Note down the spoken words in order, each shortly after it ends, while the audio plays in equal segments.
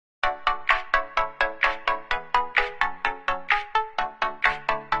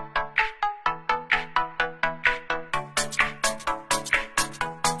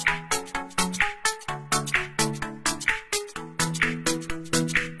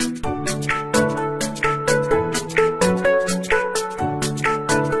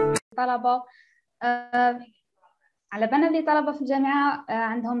الطلبة على بالنا اللي طلبة في الجامعة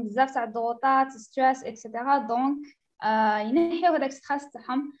عندهم بزاف تاع الضغوطات ستريس اكسيتيرا دونك ينحيو هذاك الستريس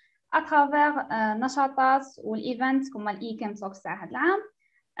تاعهم اترافير نشاطات والايفنت كما الاي كام توكس تاع هذا العام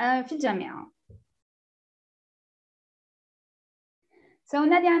في الجامعة.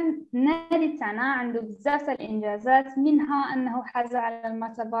 النادي تاعنا عنده بزاف تاع الانجازات، منها انه حاز على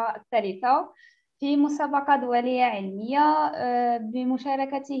المرتبة الثالثة في مسابقة دولية علمية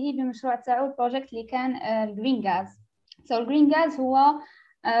بمشاركته بمشروع تاعو البروجيكت اللي كان الجرين غاز. الجرين غاز هو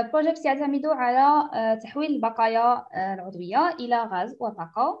بروجيكت يعتمد على تحويل البقايا العضوية إلى غاز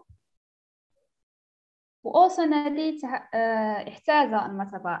وطاقة. وأوصل نادي احتاز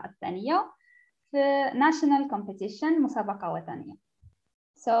المرتبة الثانية في national competition مسابقة وطنية.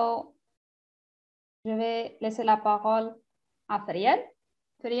 So, je vais laisser la parole à Friel.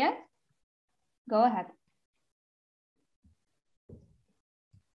 Friel, go ahead.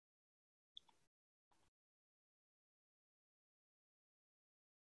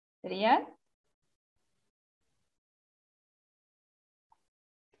 Friel.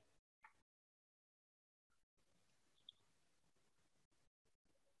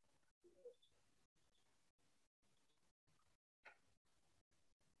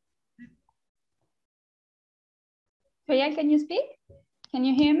 Friel, can you speak? Can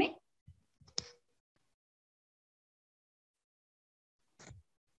you hear me?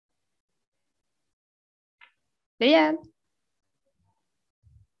 Friel.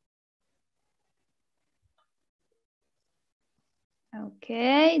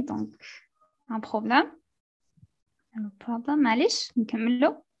 Okay, donc un problème. معليش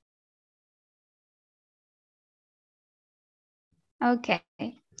نكملو. Okay.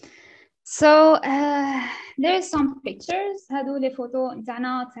 So there is some pictures. هادو لي فوتو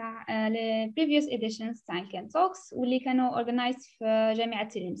نتاعنا تاع لي previous editions تاع ChemTalks واللي كانوا organized في جامعة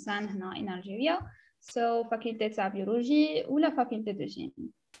تلمسان هنا in Algeria. So فاكولتي تاع بيولوجي ولا فاكولتي دو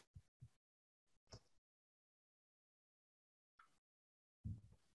جيني.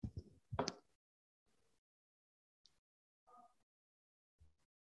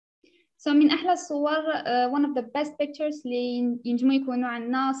 So من أحلى الصور one of the best pictures اللي ينجموا يكونوا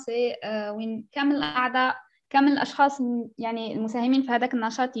عندنا سي وين كامل الأعضاء كامل الأشخاص يعني المساهمين في هذاك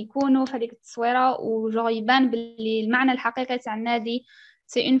النشاط يكونوا في هذيك التصويرة وجو يبان باللي المعنى الحقيقي تاع النادي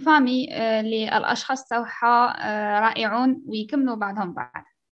سي اون فامي اللي الأشخاص تاعها رائعون ويكملوا بعضهم بعض.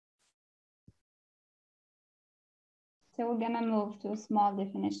 So we're gonna move to a small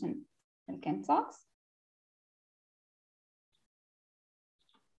definition of ChemTalks.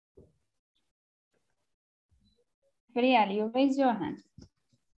 Friel, you raise your hand.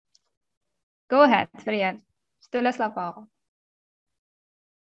 Go ahead, Friel. Je te laisse la parole.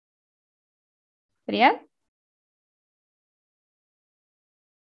 Friel?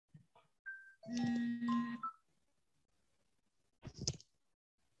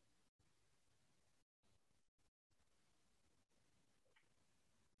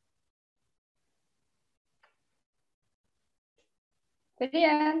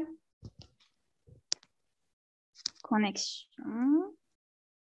 Friel? Connexion.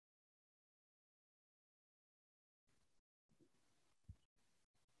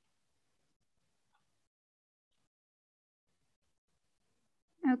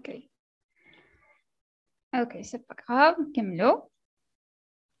 Ok. Ok, c'est pas grave. Kemlo.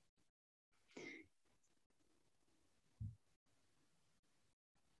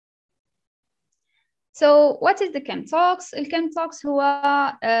 So what is the ChemTalks? الChemTalks هو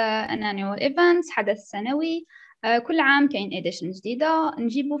an annual event حدث سنوي كل عام كاين edition جديدة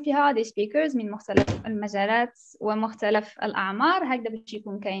نجيبوا فيها des speakers من مختلف المجالات ومختلف الأعمار هكذا باش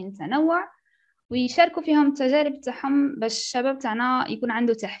يكون كاين تنوع ويشاركوا فيهم التجارب تاعهم باش الشباب تاعنا يكون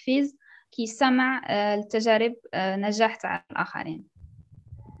عنده تحفيز كي يسمع التجارب نجاح تاع الآخرين.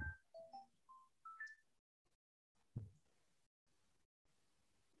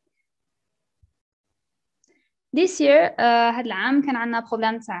 This year هذا العام كان عندنا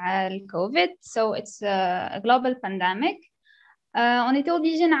problem تاع الكوفيد so it's a global pandemic. On était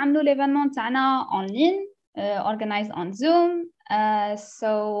obligé نعملوا l'événement تاعنا en ligne organized on Zoom.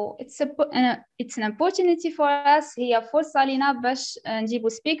 So it's an opportunity for us. هي فرصة لنا باش نجيبوا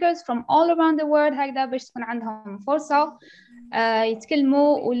speakers from all around the world هكذا باش تكون عندهم فرصة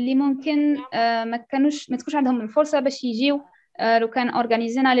يتكلموا واللي ممكن ما تكونش عندهم الفرصة باش يجيو لو كان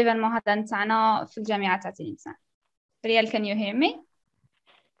أورغانيزينا ليفينمون هذا نتاعنا في الجامعة تاع تلمسان. Friel, can you hear me?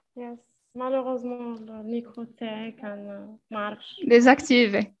 Yes, malheureusement الميكرو تاعي كان ما عرفش.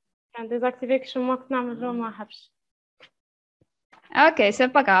 Désactivé. كان désactivé كش ما كنت نعمله ما حبش. Ok, c'est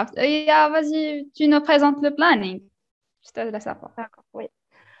pas grave. Vas-y, tu nous présentes le planning. Je te laisse la parole. D'accord, oui.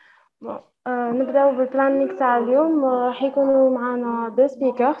 نبداو بالبلانينغ تاع اليوم. راح يكونوا معنا دو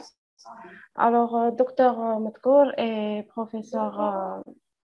سبيكرز. الوغ دكتور مدكور اي بروفيسور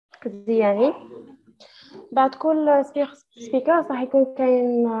كدياني. بعد كل سبيكر راح يكون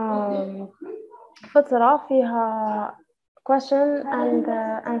كاين فترة فيها question and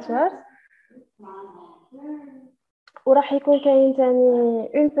answers، وراح يكون كاين تاني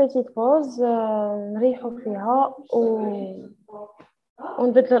une petite pause نريحوا فيها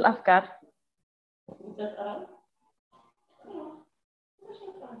ونبدلوا الأفكار.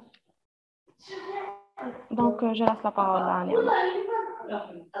 Donc je laisse la parole à Ania.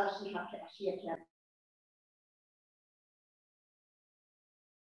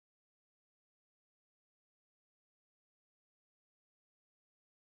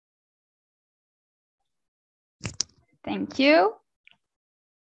 Thank you.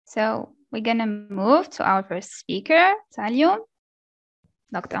 So we're gonna move to our first speaker, Salyum,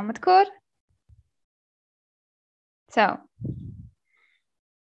 Dr. MEDKOUR. So,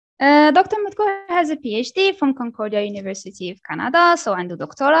 Dr. MEDKOUR has a PhD from Concordia University of Canada, so عنده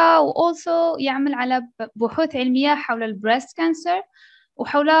دكتوراه وalso يعمل على بحوث علمية حول breast cancer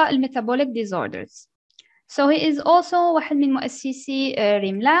وحول metabolic disorders. So he is also واحد من مؤسسي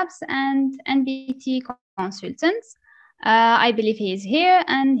RIM Labs and NBT consultants. I believe he is here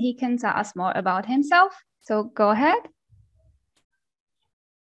and he can tell us more about himself. So go ahead.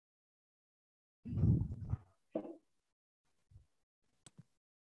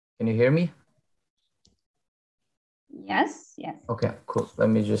 Can you hear me? Yes, yes. Okay, cool. Let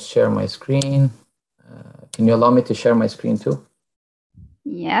me just share my screen. Can you allow me to share my screen too?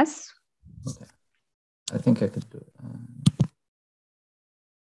 Yes. Okay. I think I could do it.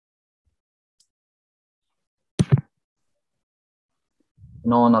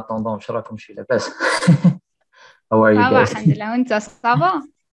 Non, en attendant, je raconte chez la place. How are you guys? Alhamdulillah, وانت ça va?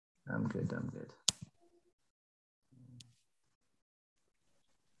 I'm good, I'm good.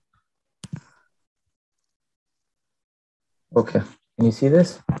 Okay, can you see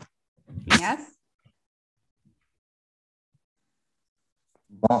this? Yes.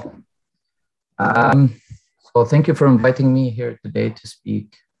 Bon. So thank you for inviting me here today to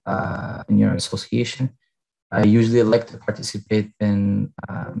speak in your association. I usually like to participate in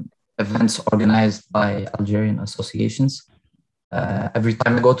events organized by Algerian associations. Every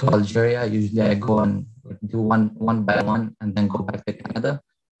time I go to Algeria, usually I go and do one by one and then go back to Canada.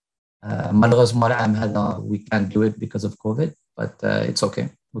 Malheureusement, we can't do it because of COVID, but it's okay.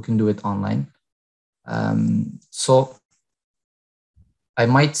 We can do it online. So I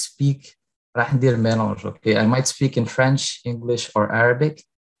might speak, okay? I might speak in French, English, or Arabic.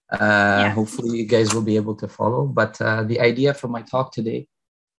 Yes. Hopefully you guys will be able to follow. But the idea for my talk today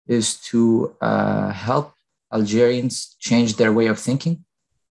is to help Algerians change their way of thinking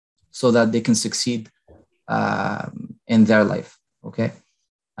so that they can succeed in their life, okay?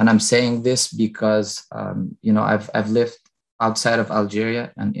 And I'm saying this because, you know, I've lived outside of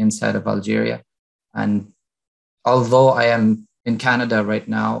Algeria and inside of Algeria. And although I am in Canada right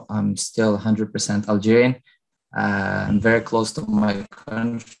now, I'm still 100% Algerian. I'm very close to my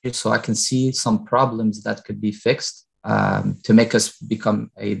country, so I can see some problems that could be fixed to make us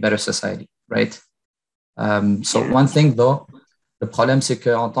become a better society, right? So one thing though, le problème c'est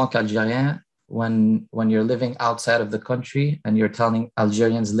qu'en tant qu'Algérien, when you're living outside of the country and you're telling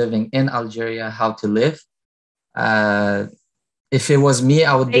Algerians living in Algeria how to live, if it was me,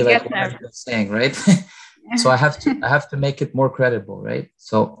 I would be like, what are you saying, right? So I have to make it more credible, right?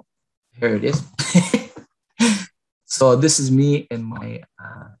 So here it is. So this is me in my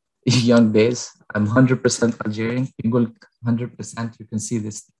young days. I'm 100% Algerian. You go 100%, you can see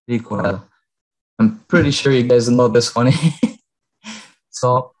this. I'm pretty sure you guys know this one.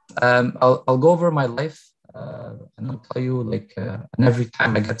 So I'll go over my life and I'll tell you like, and every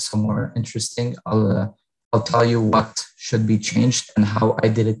time I get somewhere interesting, I'll tell you what should be changed and how I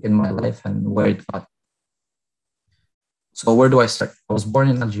did it in my life and where it got. So where do I start? I was born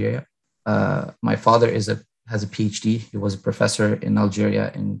in Algeria. My father has a PhD. He was a professor in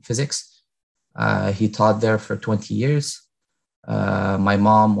Algeria in physics. He taught there for 20 years. My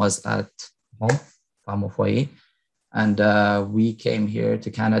mom was at home, femme au foyer. And we came here to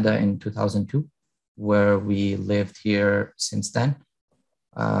Canada in 2002, where we lived here since then.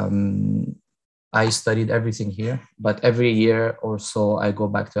 I studied everything here, but every year or so I go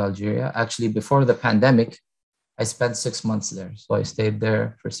back to Algeria. Actually, before the pandemic, I spent 6 months there. So I stayed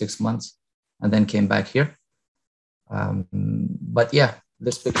there for 6 months and then came back here. But yeah,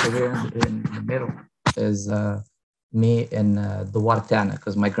 this picture here in the middle is me in the Wartana,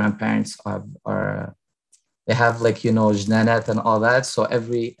 because my grandparents are they have like, you know, jnanet and all that. So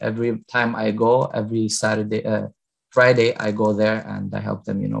every time I go, every Friday, I go there and I help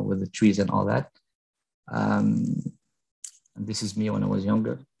them, you know, with the trees and all that. And this is me when I was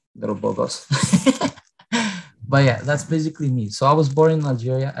younger, little bogos. But yeah, that's basically me. So I was born in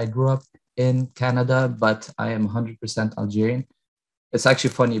Algeria. I grew up in Canada, but I am 100% Algerian. It's actually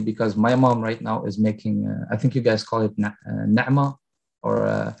funny because my mom right now is making, I think you guys call it na'ma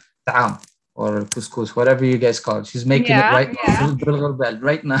or ta'am or couscous, whatever you guys call it. She's making it right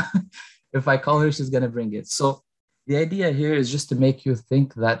right now. If I call her, she's going to bring it. So the idea here is just to make you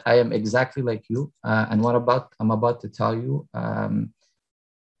think that I am exactly like you. And I'm about to tell you,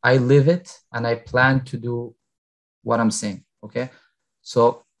 I live it and I plan to do what I'm saying. Okay.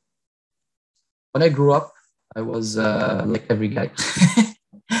 So when I grew up, I was like every guy.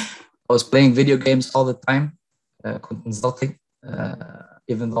 I was playing video games all the time, consulting,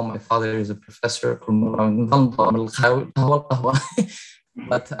 even though my father is a professor.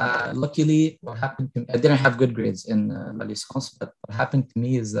 But luckily, what happened to me, I didn't have good grades in La Licence, but what happened to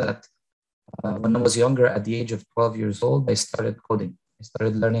me is that when I was younger, at the age of 12 years old, I started coding. I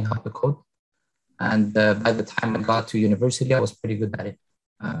started learning how to code. And by the time I got to university, I was pretty good at it.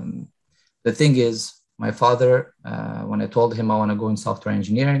 The thing is, my father, when I told him I want to go in software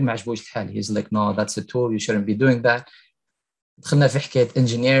engineering, he's like, no, that's a tool. You shouldn't be doing that. دخلنا في حكاية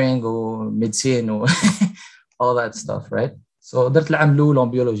engineering وميديسين all that stuff, right? So درت العام الأول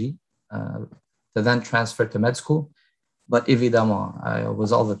en biology to then transfer to med school. But évidemment, I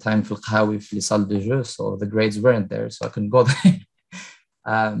was all the time في القهاوي في les salles de jeu, so the grades weren't there, so I couldn't go there.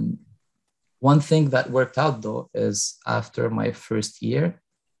 One thing that worked out though is after my first year,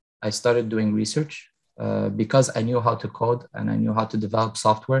 I started doing research because I knew how to code and I knew how to develop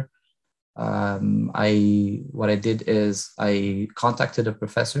software. What I did is I contacted a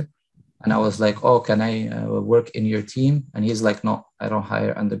professor and I was like, oh, can I work in your team? And he's like, no, I don't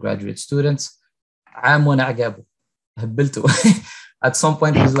hire undergraduate students. At some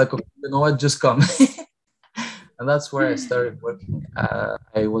point, he's like, okay, you know what, just come. And that's where I started working.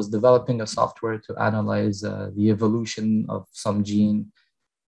 I was developing a software to analyze the evolution of some gene.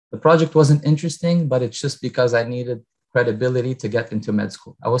 The project wasn't interesting, but it's just because I needed credibility to get into med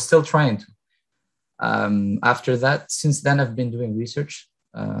school. I was still trying to. After that, since then, I've been doing research,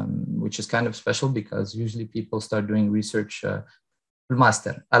 which is kind of special because usually people start doing research le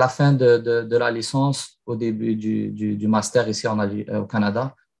master. À la fin de la licence, au début du master ici au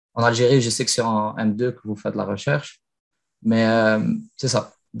Canada. En Algérie, je sais que c'est en M2 que vous faites de la recherche, mais c'est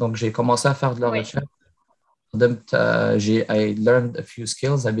ça. Donc, j'ai commencé à faire de la recherche. I learned a few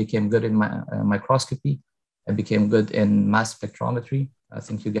skills. I became good in microscopy. I became good in mass spectrometry. I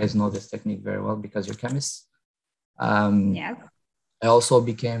think you guys know this technique very well because you're chemists. Yeah. I also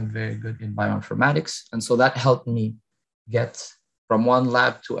became very good in bioinformatics. And so that helped me get from one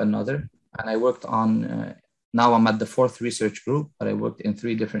lab to another. And I worked on, now I'm at the 4th research group, but I worked in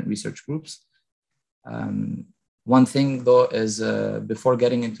 3 different research groups. One thing though is before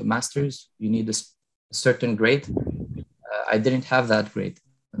getting into masters, you need a certain grade. I didn't have that grade.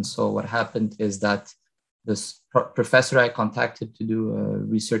 And so what happened is that this professor I contacted to do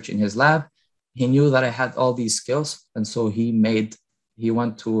research in his lab, he knew that I had all these skills. And so he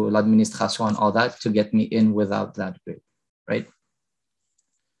went to l'administration and all that to get me in without that grade, right?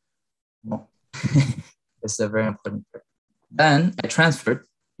 Well, this is a very important part. Then I transferred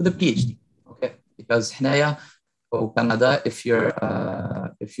to the PhD, okay? Because هنايا in Canada, if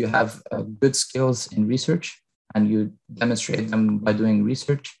you have good skills in research and you demonstrate them by doing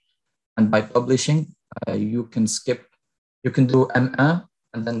research and by publishing, you can do M1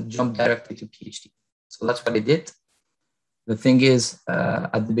 and then jump directly to PhD. So that's what I did. The thing is,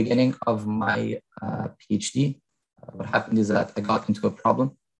 at the beginning of my PhD, what happened is that I got into a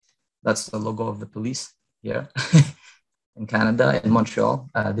problem. That's the logo of the police here in Canada, in Montreal.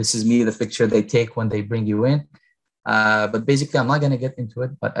 This is me, the picture they take when they bring you in. But basically, I'm not going to get into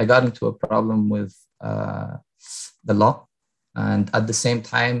it, but I got into a problem with the law. And at the same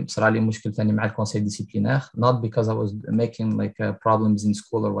time, صار لي مشكلة ثانية مع الكونسيل disciplinaire, not because I was making like problems in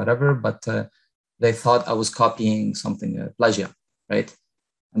school or whatever, but they thought I was copying something, plagiat, right?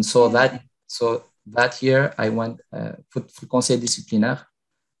 And so that year, I went في الكونسيل disciplinaire,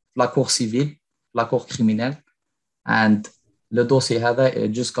 la cour civile, la cour criminelle, and le dossier هذا,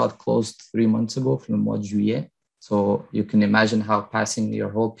 it just got closed 3 months ago في le mois de juillet. So you can imagine how passing your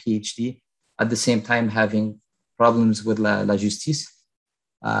whole PhD at the same time having problems with la justice,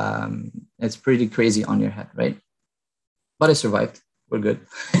 it's pretty crazy on your head, right? But I survived. We're good.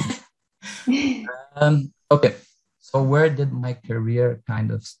 Okay. So where did my career kind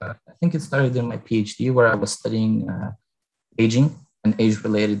of start? I think it started in my PhD, where I was studying aging and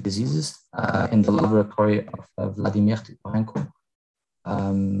age-related diseases in the laboratory of Vladimir Titorenko.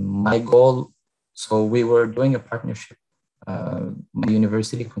 My goal, so we were doing a partnership, my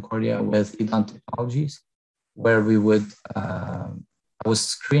university, Concordia, with Idan Technologies, where we would, I was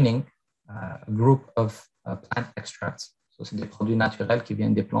screening a group of plant extracts. So c'est des produits naturels qui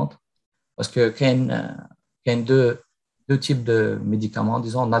viennent des plantes. Parce que qu'il y a deux types de médicaments,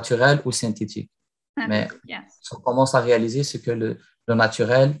 disons, naturels ou synthétiques. Mais ce qu'on commence à réaliser, c'est que le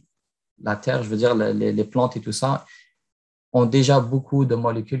naturel, la terre, je veux dire, les plantes et tout ça, ont déjà beaucoup de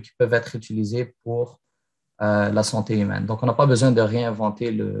molécules qui peuvent être utilisées pour la santé humaine. Donc, on n'a pas besoin de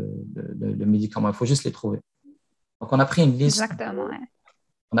réinventer le médicament, il faut juste les trouver. Donc, on a pris une liste. Exactement, ouais.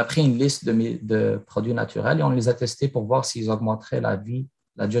 On a pris une liste de produits naturels et on les a testés pour voir s'ils augmenteraient la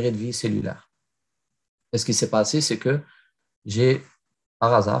durée de vie cellulaire. Et ce qui s'est passé, c'est que j'ai,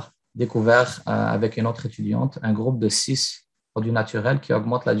 par hasard, découvert avec une autre étudiante un groupe de 6 produits naturels qui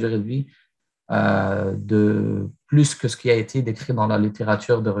augmentent la durée de vie de plus que ce qui a été décrit dans la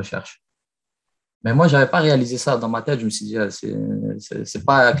littérature de recherche. Mais moi, je n'avais pas réalisé ça. Dans ma tête, je me suis dit, c'est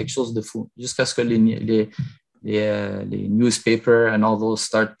pas quelque chose de fou. Jusqu'à ce que les newspapers and all those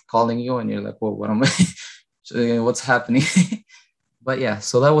start calling you and you're like, whoa, what's happening? But yeah,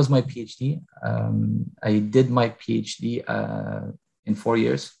 so that was my PhD. I did my PhD in 4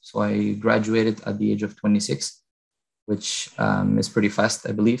 years. So I graduated at the age of 26, which is pretty fast,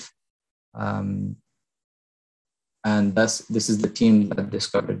 I believe. And this is the team that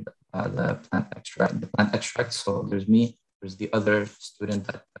discovered the plant extract. So there's me, there's the other student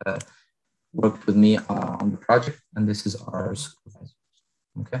that worked with me on the project, and this is our supervisor.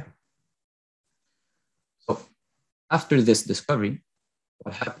 Okay. So after this discovery,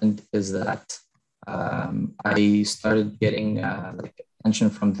 what happened is that I started getting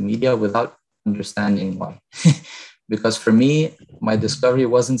attention from the media without understanding why. Because for me, my discovery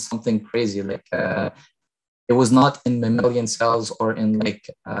wasn't something crazy. It was not in mammalian cells or in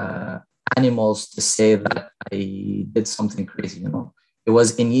animals to say that I did something crazy, It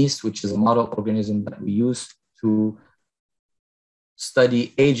was in yeast, which is a model organism that we use to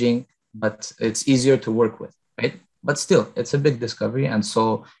study aging, but it's easier to work with, right? But still, it's a big discovery. And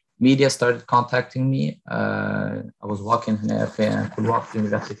so media started contacting me. I was walking in a couloir to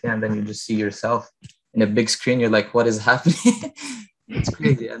university, and then you just see yourself in a big screen. You're like, what is happening? It's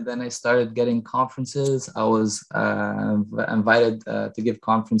crazy. And then I started getting conferences. I was invited to give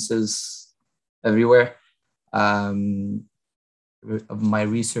conferences everywhere. My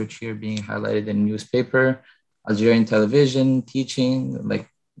research here being highlighted in newspaper, Algerian television, teaching,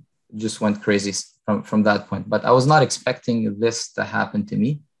 just went crazy from that point. But I was not expecting this to happen to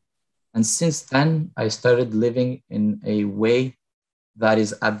me. And since then, I started living in a way that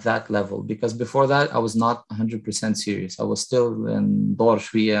is at that level, because before that, I was not 100% serious. I was still in dor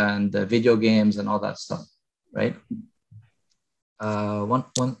shwiya and video games and all that stuff, right?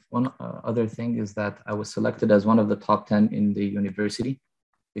 One other thing is that I was selected as one of the top 10 in the university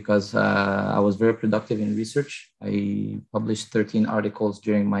because I was very productive in research. I published 13 articles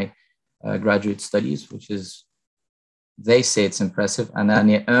during my graduate studies, which is, they say it's impressive. And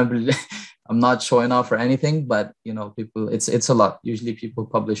I'm not showing off or anything, but people, it's a lot. Usually people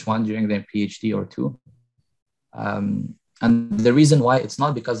publish one during their PhD or two. And the reason why, it's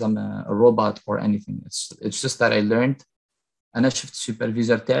not because I'm a robot or anything. It's just that I learned. And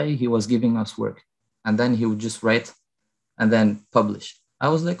supervisor, he was giving us work, and then he would just write and then publish. I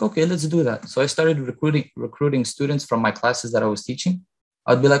was like, okay, let's do that. So I started recruiting students from my classes that I was teaching.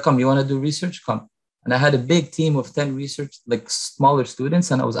 I'd be like, come, you want to do research? Come. And I had a big team of 10 research, smaller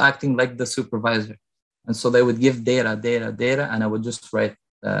students, and I was acting like the supervisor. And so they would give data, and I would just write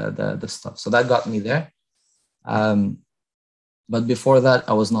the stuff. So that got me there. But before that,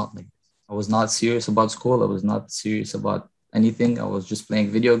 I was not like this. I was not serious about school. I was not serious about anything. I was just playing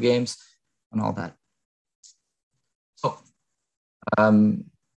video games and all that. So I'm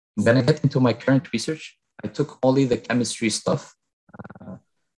going to get into my current research. I took only the chemistry stuff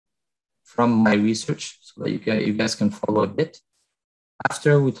from my research so that you guys can follow a bit.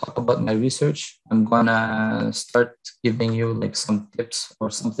 After we talk about my research, I'm going to start giving you some tips or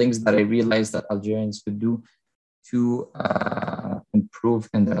some things that I realized that Algerians could do to improve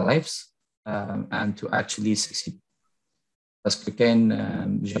in their lives and to actually succeed. Parce que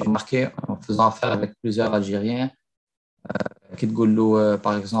j'ai remarqué en faisant affaire avec plusieurs Algériens qui تقول له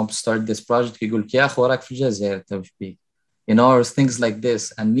par exemple start this project qui يقول لك يا أخي وراك في الجزائر تو شبيك, or things like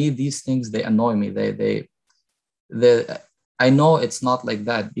this. And me, these things, they annoy me. I know it's not like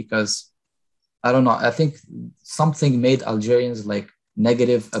that because I don't know. I think something made Algerians like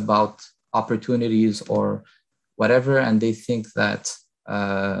negative about opportunities or whatever, and they think that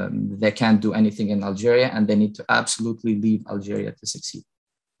they can't do anything in Algeria and they need to absolutely leave Algeria to succeed.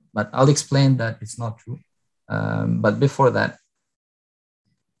 But I'll explain that it's not true. But before that,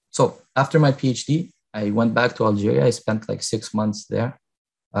 so after my PhD, I went back to Algeria. I spent like 6 months there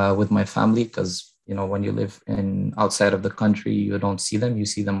with my family because, you know, when you live in outside of the country, you don't see them. You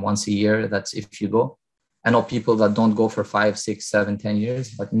see them once a year. That's if you go. I know people that don't go for 5, 6, 7, 10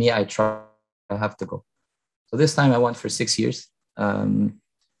 years, but me, I have to go. So this time I went for 6 years,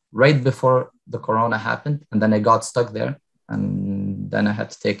 right before the corona happened. And then I got stuck there. And then I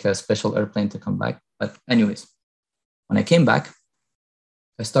had to take a special airplane to come back. But anyways, when I came back,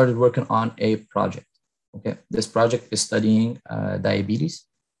 I started working on a project. Okay, this project is studying diabetes,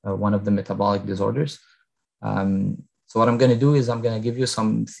 one of the metabolic disorders. So what I'm going to do is I'm going to give you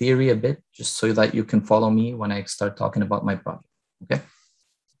some theory a bit, just so that you can follow me when I start talking about my project. Okay,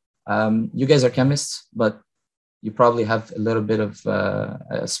 you guys are chemists, but you probably have a little bit of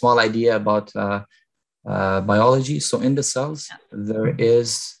a small idea about biology. So in the cells,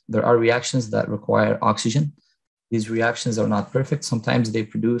 there are reactions that require oxygen. These reactions are not perfect. Sometimes they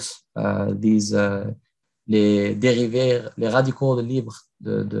produce these les dérivés, les radicaux libres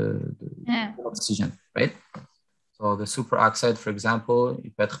de l'oxygène, right? So the superoxide, for example,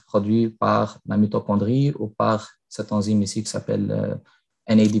 il peut être produit par la mitochondrie ou par cette enzyme ici qui s'appelle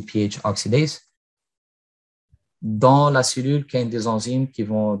NADPH oxidase. Dans la cellule, il y a des enzymes qui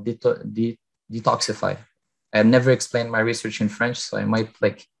vont detoxify. I never explained my research in French, so I might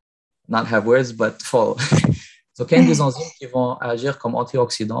like not have words, but follow. Donc, il y a des enzymes qui vont agir comme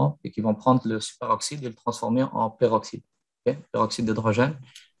antioxydants et qui vont prendre le superoxyde et le transformer en peroxyde, okay? Peroxyde d'hydrogène.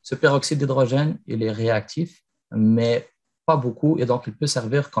 Ce peroxyde d'hydrogène, il est réactif, mais pas beaucoup, et donc il peut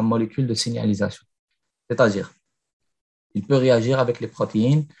servir comme molécule de signalisation. C'est-à-dire, il peut réagir avec les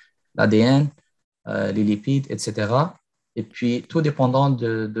protéines, l'ADN, les lipides, etc. Et puis, tout dépendant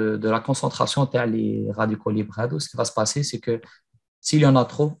de la concentration telle les radicaux libres, ce qui va se passer, c'est que s'il y en a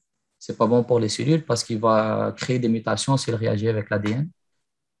trop, ce n'est pas bon pour les cellules parce qu'il va créer des mutations s'il réagit avec l'ADN.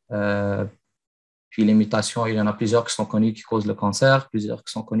 Puis les mutations, il y en a plusieurs qui sont connues qui causent le cancer, plusieurs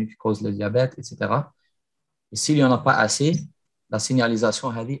qui sont connues qui causent le diabète, etc. Et s'il n'y en a pas assez, la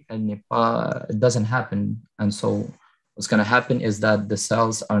signalisation, elle n'est pas, it doesn't happen. And so what's going to happen is that the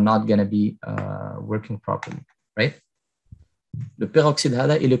cells are not going to be working properly, right? Le peroxyde,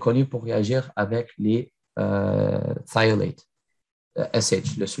 il est connu pour réagir avec les thiolates.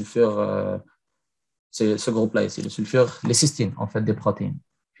 SH, le sulfure, c'est ce groupe-là ici, le sulfure, les cystines, en fait, des protéines.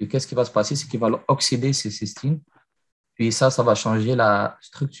 Puis, qu'est-ce qui va se passer? C'est qu'il va oxyder ces cystines. Puis, ça va changer la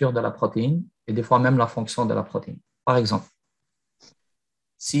structure de la protéine et des fois même la fonction de la protéine. Par exemple,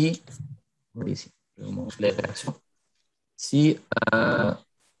 si, ici, je vous montre les réactions. Si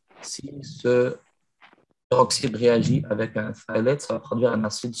ce peroxyde réagit avec un thiolate, ça va produire un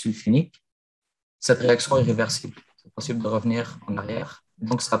acide sulfinique. Cette réaction est réversible. C'est possible de revenir en arrière.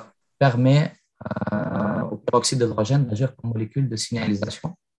 Donc, ça permet au peroxyde d'hydrogène d'agir comme molécule de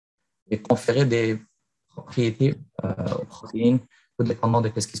signalisation et conférer des propriétés aux protéines, tout dépendant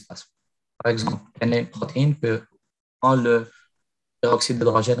de ce qui se passe. Par exemple, une protéine peut, quand le peroxyde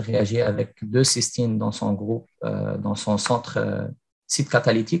d'hydrogène réagit avec 2 cystines dans son groupe, dans son centre site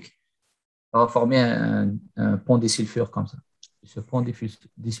catalytique, ça va former un pont disulfure comme ça. Et ce pont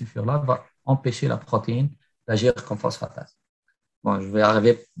disulfure-là va empêcher la protéine d'agir comme phosphatase. Bon, je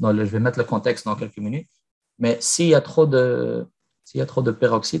vais mettre le contexte dans quelques minutes, mais s'il y a trop de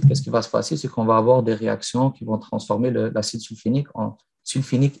peroxyde, qu'est-ce qui va se passer? C'est qu'on va avoir des réactions qui vont transformer l'acide sulfinique en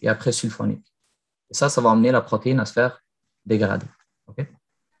sulfinique et après sulfonique. Et ça va amener la protéine à se faire dégrader. Okay?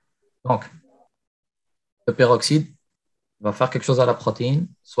 Donc, le peroxyde va faire quelque chose à la protéine,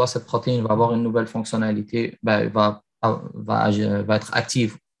 soit cette protéine va avoir une nouvelle fonctionnalité, va être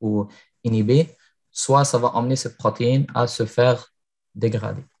active ou inhibée, soit ça va emmener cette protéine à se faire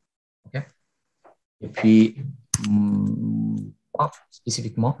dégrader. Okay? Et puis, moi,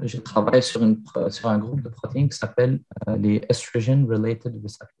 spécifiquement, je travaille sur un groupe de protéines qui s'appelle les estrogen-related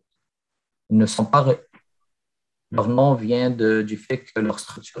receptors. Ils ne sont pas... Leur nom vient du fait que leur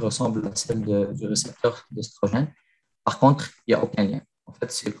structure ressemble à celle du récepteur d'estrogène. Par contre, il n'y a aucun lien. En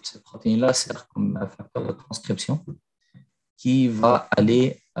fait, cette protéine-là sert comme un facteur de transcription qui va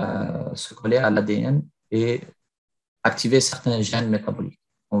aller se coller à l'ADN et activer certains gènes métaboliques.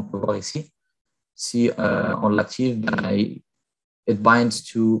 On peut voir ici. Si on l'active, it binds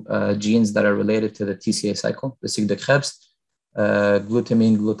to genes that are related to the TCA cycle, le cycle de Krebs,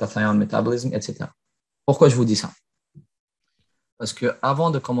 glutamine, glutathione metabolism, etc. Pourquoi je vous dis ça? Parce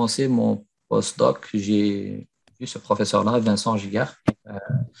qu'avant de commencer mon postdoc, j'ai vu ce professeur-là, Vincent Giguère.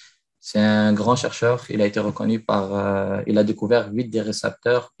 C'est un grand chercheur. Il a été reconnu il a découvert 8 des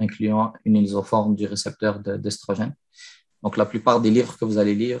récepteurs, incluant une isoforme du récepteur d'estrogène. Donc, la plupart des livres que vous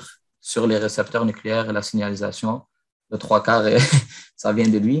allez lire sur les récepteurs nucléaires et la signalisation, le 3/4, ça vient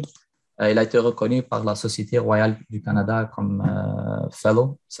de lui. Il a été reconnu par la Société royale du Canada comme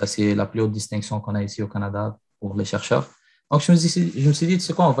fellow. Ça, c'est la plus haute distinction qu'on a ici au Canada pour les chercheurs. Donc, je me suis dit,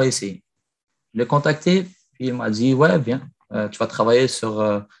 c'est quoi, on va essayer. Je l'ai contacté, puis il m'a dit, ouais, bien, tu vas travailler sur...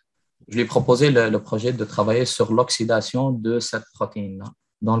 je lui ai proposé le projet de travailler sur l'oxydation de cette protéine-là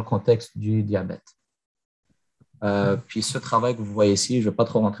dans le contexte du diabète. Puis ce travail que vous voyez ici, je ne vais pas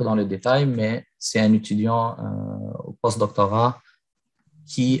trop rentrer dans le détail, mais c'est un étudiant au postdoctorat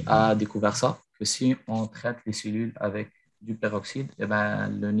qui a découvert ça, que si on traite les cellules avec du peroxyde, eh ben,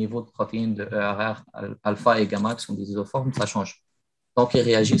 le niveau de protéines de ERR, alpha et gamma, qui sont des isoformes, ça change. Donc, ils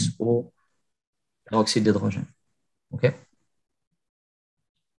réagissent au peroxyde d'hydrogène. OK?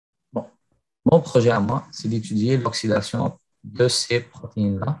 Bon. Mon projet à moi, c'est d'étudier l'oxydation de ces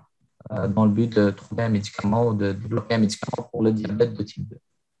protéines-là dans le but de trouver un médicament ou de développer un médicament pour le diabète de type 2.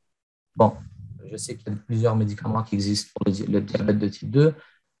 Bon, je sais qu'il y a plusieurs médicaments qui existent pour le diabète de type 2.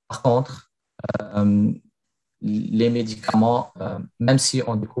 Par contre, les médicaments, même si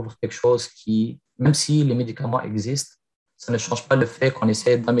on découvre quelque chose même si les médicaments existent, ça ne change pas le fait qu'on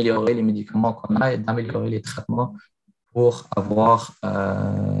essaie d'améliorer les médicaments qu'on a et d'améliorer les traitements pour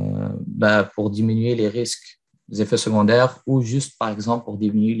pour diminuer les risques des effets secondaires ou juste, par exemple, pour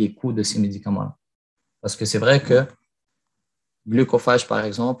diminuer les coûts de ces médicaments-là. Parce que c'est vrai que glucophage, par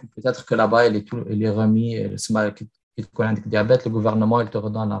exemple, peut-être que là-bas, il est remis, le diabète, le gouvernement, il te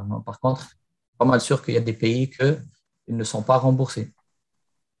redonne l'argent. Par contre, pas mal sûr qu'il y a des pays qu'ils ne sont pas remboursés.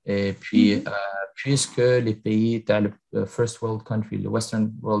 Et puis, puisque les pays, le first world country, le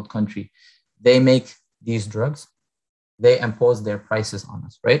western world country, they make these drugs, they impose their prices on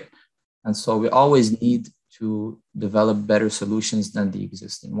us, right? And so we always need to develop better solutions than the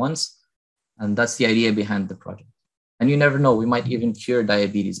existing ones. And that's the idea behind the project. And you never know, we might even cure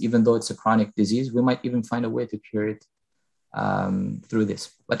diabetes. Even though it's a chronic disease, we might even find a way to cure it through this.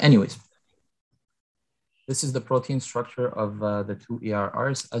 But anyways, this is the protein structure of the two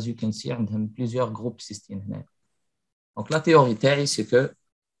ERRs. As you can see, on a plusieurs groupes cystine. Donc la théorie, c'est que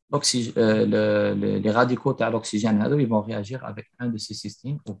les radicaux de l'oxygène, ils vont réagir avec un de ces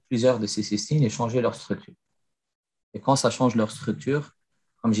cystines ou plusieurs de ces cystines et changer leur structure. Et quand ça change leur structure,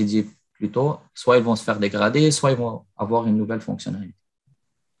 comme j'ai dit plus tôt, soit ils vont se faire dégrader, soit ils vont avoir une nouvelle fonctionnalité.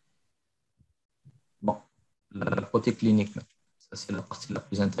 Bon, le côté clinique, ça c'est la partie la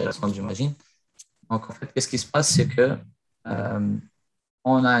plus intéressante, j'imagine. Donc, en fait, qu'est-ce qui se passe, c'est que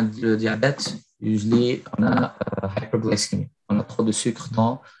on a le diabète, usually, on a hyperglycémie. On a trop de sucre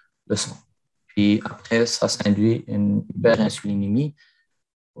dans le sang. Puis après, ça induit une hyperinsulinémie.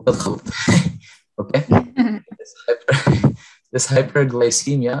 Okay? This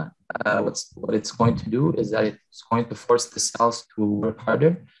hyperglycemia, what it's going to do is that it's going to force the cells to work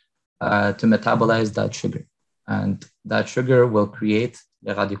harder to metabolize that sugar. And that sugar will create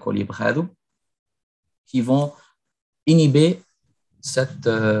les radicaux libres qui vont inhiber cette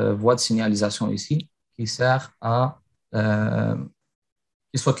voie de signalisation ici qui sert à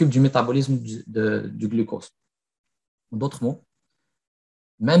qui s'occupe du métabolisme du glucose. D'autres mots,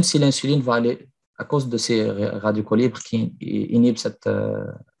 même si l'insuline va aller, à cause de ces radicaux libres qui inhibent cette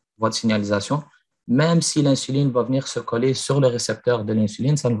voie de signalisation, même si l'insuline va venir se coller sur le récepteur de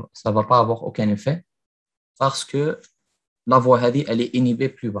l'insuline, ça ne va pas avoir aucun effet parce que la voie elle est inhibée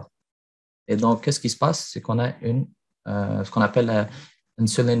plus bas. Et donc, qu'est-ce qui se passe? C'est qu'on a ce qu'on appelle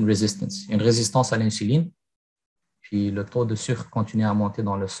insulin resistance, une résistance à l'insuline. Puis le taux de sucre continue à monter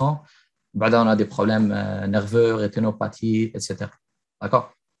dans le sang. On a des problèmes nerveux, rétinopathie, etc.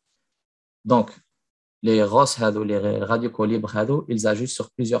 D'accord? Donc, les ROS, les radicaux libres, ils agissent sur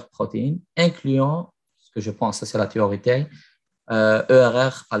plusieurs protéines, incluant, ce que je pense, ça c'est la théorie,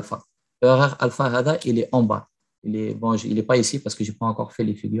 ERR alpha. ERR alpha, il est en bas. Il n'est pas ici parce que je n'ai pas encore fait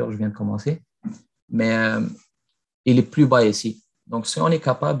les figures, je viens de commencer, mais il est plus bas ici. Donc, si on est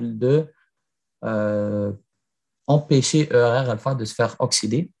capable de empêcher ERR alpha de se faire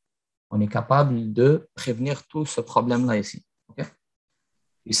oxyder, on est capable de prévenir tout ce problème-là ici. Okay?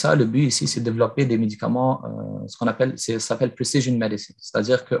 Et ça, le but ici, c'est de développer des médicaments, ce qu'on appelle, ça s'appelle precision medicine,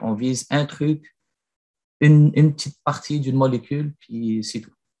 c'est-à-dire qu'on vise un truc, une petite partie d'une molécule, puis c'est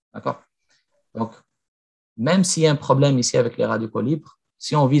tout. D'accord? Donc, même s'il y a un problème ici avec les radicaux libres,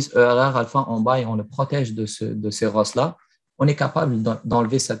 si on vise ERR alpha en bas et on le protège de ces ROS-là, on est capable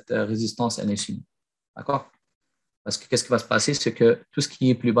d'enlever cette résistance à l'insuline. D'accord? Parce que qu'est-ce qui va se passer, c'est que tout ce qui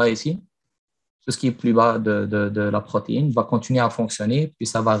est plus bas ici, tout ce qui est plus bas de la protéine va continuer à fonctionner, puis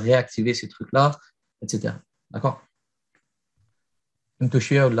ça va réactiver ces trucs-là, etc. D'accord? Tu me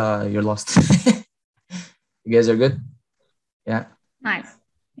touches ou là, you're lost? You guys are good? Yeah. Nice.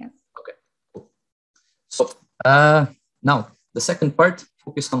 Yes. Okay. Cool. So now the second part,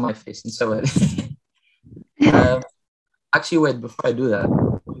 focus on my face. And so actually, wait, before I do that,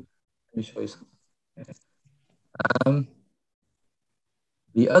 let me show you something.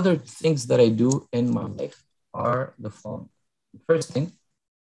 The other things that I do in my life are the following. First thing,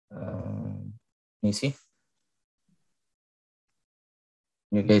 can you see?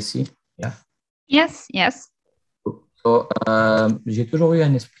 You guys see? Yeah. Yes, yes. So, j'ai toujours eu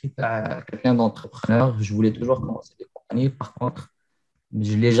un esprit à quelqu'un d'entrepreneur. Je voulais toujours commencer des compagnies. Par contre,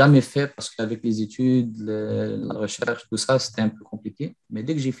 je ne l'ai jamais fait parce qu'avec les études, la recherche, tout ça, c'était un peu compliqué. Mais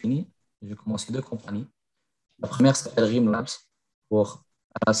dès que j'ai fini, j'ai commencé 2 compagnies. La première s'appelle Rim Labs pour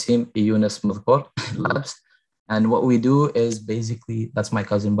Asim et Younes MEDKOUR Labs. And what we do is basically, that's my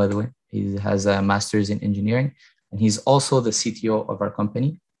cousin, by the way. He has a master's in engineering, and he's also the CTO of our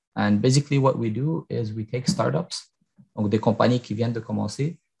company. And basically, what we do is we take startups, donc des compagnies qui viennent de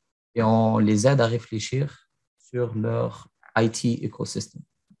commencer, et on les aide à réfléchir sur leur IT ecosystem.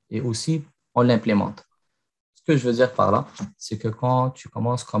 Et aussi, on l'implémente. Ce que je veux dire par là, c'est que quand tu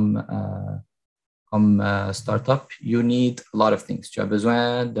commences comme startup, you need a lot of things. Tu as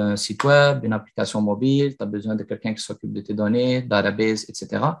besoin d'un site web, une application mobile, tu as besoin de quelqu'un qui s'occupe de tes données, database,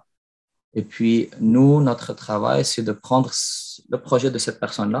 etc. Et puis, nous, notre travail, c'est de prendre le projet de cette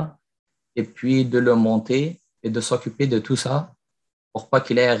personne-là et puis de le monter et de s'occuper de tout ça pour pas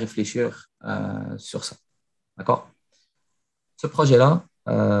qu'il ait à réfléchir sur ça. D'accord? Ce projet-là,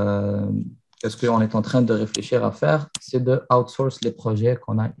 ce qu'on est en train de réfléchir à faire, c'est de outsource les projets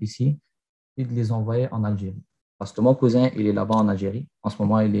qu'on a ici et de les envoyer en Algérie. Parce que mon cousin, il est là-bas en Algérie. En ce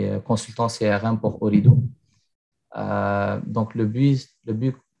moment, il est consultant CRM pour Orido. Donc, le but,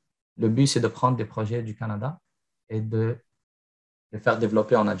 c'est de prendre des projets du Canada et de les faire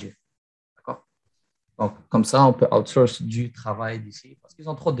développer en Algérie. D'accord? Donc, comme ça, on peut outsource du travail d'ici parce qu'ils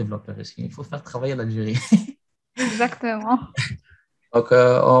ont trop de développeurs ici. Il faut faire travailler l'Algérie. Exactement. Donc,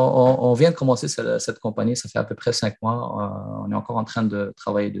 on vient de commencer cette compagnie. Ça fait à peu près 5 mois. On est encore en train de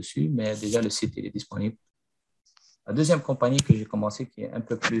travailler dessus, mais déjà, le site il est disponible. La deuxième compagnie que j'ai commencée, qui est un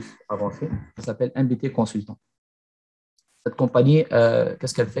peu plus avancée, ça s'appelle MBT Consultant. Cette compagnie,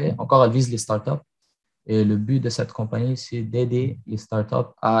 qu'est-ce qu'elle fait? Encore, elle vise les startups. Et le but de cette compagnie, c'est d'aider les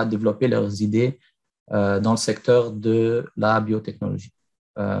startups à développer leurs idées dans le secteur de la biotechnologie.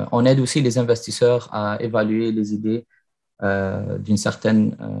 On aide aussi les investisseurs à évaluer les idées d'une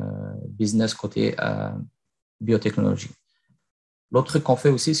certaine business côté biotechnologie. L'autre truc qu'on fait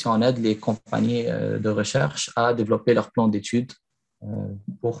aussi, c'est qu'on aide les compagnies de recherche à développer leur plan d'études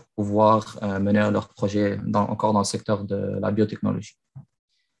pour pouvoir mener leur projet encore dans le secteur de la biotechnologie.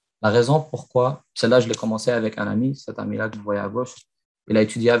 La raison pourquoi, celle-là, je l'ai commencé avec un ami, cet ami-là que vous voyez à gauche. Il a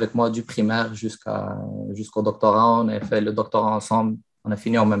étudié avec moi du primaire jusqu'au doctorat. On a fait le doctorat ensemble. On a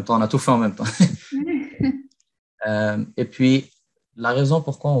fini en même temps. On a tout fait en même temps. Et puis, la raison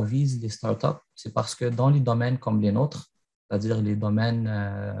pourquoi on vise les startups, c'est parce que dans les domaines comme les nôtres, c'est-à-dire les domaines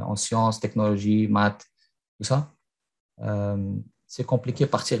en sciences, technologies, maths, tout ça, c'est compliqué de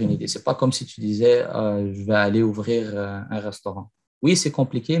partir une idée. Ce n'est pas comme si tu disais je vais aller ouvrir un restaurant. Oui, c'est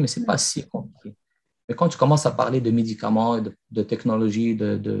compliqué, mais ce n'est pas si compliqué. Mais quand tu commences à parler de médicaments, de technologies,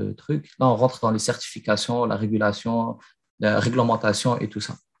 de trucs, là, on rentre dans les certifications, la régulation, la réglementation et tout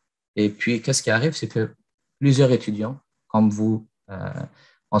ça. Et puis, qu'est-ce qui arrive, c'est que plusieurs étudiants, comme vous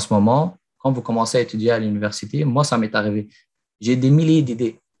en ce moment, quand vous commencez à étudier à l'université, moi, ça m'est arrivé. J'ai des milliers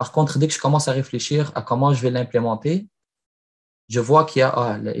d'idées. Par contre, dès que je commence à réfléchir à comment je vais l'implémenter, je vois qu'il y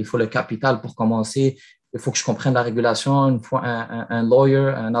a, il faut le capital pour commencer, il faut que je comprenne la régulation, il faut un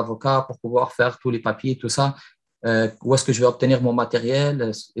lawyer, un avocat pour pouvoir faire tous les papiers, tout ça, où est-ce que je vais obtenir mon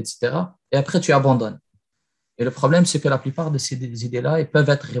matériel, etc. Et après, tu abandonnes. Et le problème, c'est que la plupart de ces idées-là, elles peuvent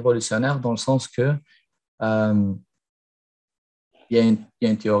être révolutionnaires dans le sens que il y a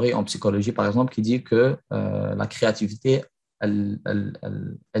une théorie en psychologie, par exemple, qui dit que la créativité, elle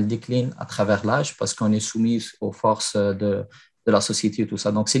décline à travers l'âge parce qu'on est soumis aux forces de la société et tout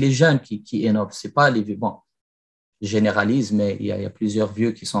ça. Donc, c'est les jeunes qui innovent. C'est pas les vieux. Bon, je généralise, mais il y a plusieurs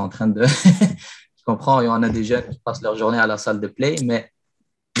vieux qui sont en train de… Tu comprends? Il y en a des jeunes qui passent leur journée à la salle de play, mais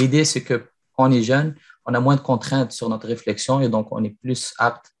l'idée, c'est que quand on est jeune, on a moins de contraintes sur notre réflexion et donc on est plus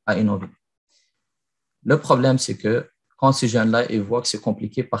apte à innover. Le problème, c'est que quand ces jeunes-là ils voient que c'est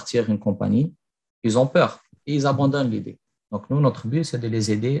compliqué de partir une compagnie, ils ont peur et ils abandonnent l'idée. Donc, nous, notre but, c'est de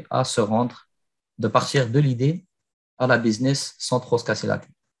les aider à se rendre, de partir de l'idée à la business sans trop se casser la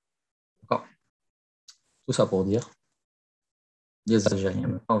tête. D'accord? tout ça pour dire les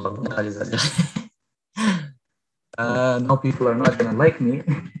Algériens. Les Algériens. No, people are not going to like me,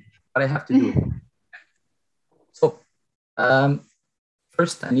 but I have to do it. So,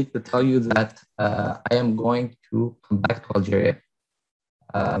 first, I need to tell you that I am going to come back to Algeria.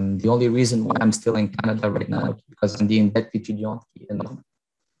 The only reason why I'm still in Canada right now is because I'm the dette étudiante qui est énorme.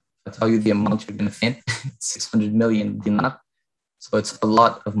 I'll tell you the amount you're going to faint. 600 million dinar. So it's a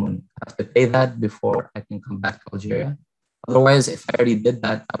lot of money. I have to pay that before I can come back to Algeria. Otherwise, if I already did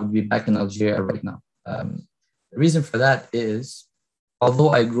that, I would be back in Algeria right now. The reason for that is, although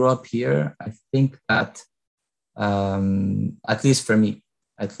I grew up here, I think that at least for me,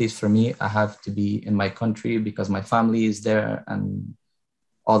 I have to be in my country because my family is there and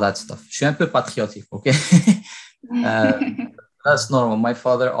all that stuff. Je suis un peu patriotique, okay? That's normal. My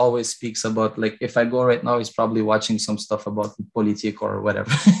father always speaks about, like, if I go right now, he's probably watching some stuff about politics or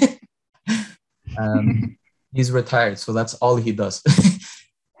whatever. He's retired, so that's all he does.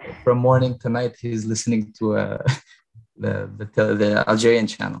 From morning to night, he's listening to the Algerian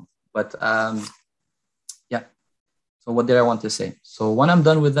channel. But yeah, so what did I want to say? So when I'm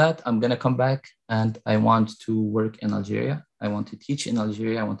done with that, I'm going to come back and I want to work in Algeria. I want to teach in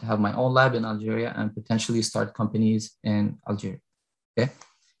Algeria. I want to have my own lab in Algeria and potentially start companies in Algeria. Okay.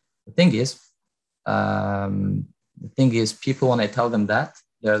 The thing is, people, when I tell them that,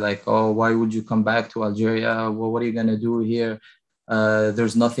 they're like, oh, why would you come back to Algeria? Well, what are you going to do here?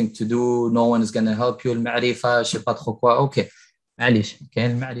 There's nothing to do. No one is going to help you. المعرفة, je sais pas trop quoi. Okay. معليش.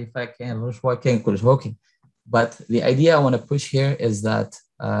 كاين المعرفة, كاين الرشوة, كاين كل شيء. Okay. But the idea I want to push here is that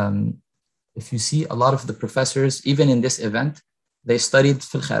if you see a lot of the professors, even in this event, they studied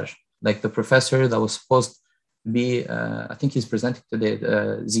في الخارج. Like the professor that was supposed to be, I think he's presenting today,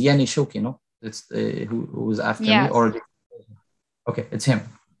 Ziyani Shouki, no? It's who was after me. Or okay, it's him.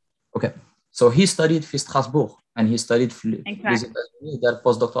 Okay. So he studied في Strasbourg and he studied في les États-Unis, that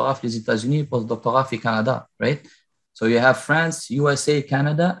postdoctorat في les États-Unis, postdoctorat في Canada, right? So you have France, USA,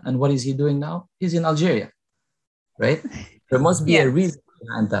 Canada, and what is he doing now? He's in Algeria, right? There must be a reason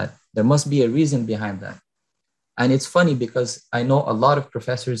behind that. There must be a reason behind that. And it's funny because I know a lot of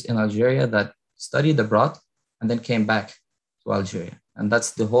professors in Algeria that studied abroad and then came back to Algeria. And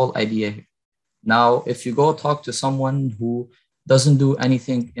that's the whole idea here. Now, if you go talk to someone who doesn't do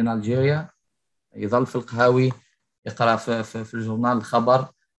anything in Algeria, يظل في القهاوي يقرأ في الجورنال الخبر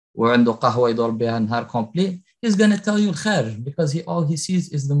وعنده قهوة يدور بها نهار complete, he's going to tell you الخارج because all he sees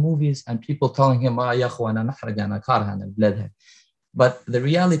is the movies and people telling him يا أخو أنا نحرق أنا كاره أنا البلاد هاي. But the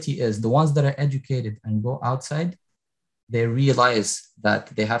reality is the ones that are educated and go outside, they realize that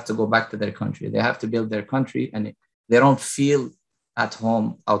they have to go back to their country. They have to build their country and they don't feel at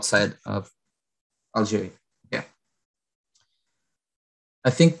home outside of Algeria. Yeah. I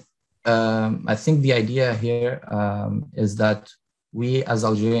think the idea here is that we as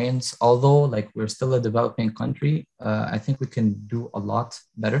Algerians, although like we're still a developing country, I think we can do a lot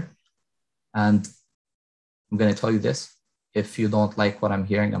better. And I'm going to tell you this. If you don't like what I'm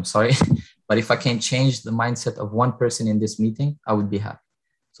hearing, I'm sorry. But if I can change the mindset of one person in this meeting, I would be happy.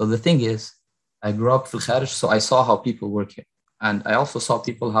 So the thing is, I grew up في الخارج, so I saw how people work here. And I also saw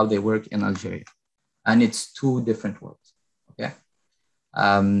people how they work in Algeria. And it's two different worlds, okay?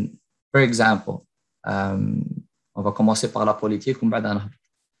 For example, on va commencer par la politique,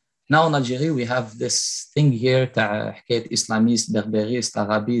 Now in Algeria, we have this thing here, تاع حكاية Islamiste, Berberiste,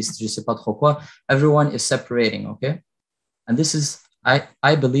 Arabiste, je sais pas trop quoi. Everyone is separating, okay? And this is,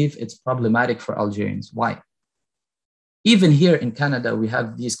 I believe it's problematic for Algerians. Why? Even here in Canada, we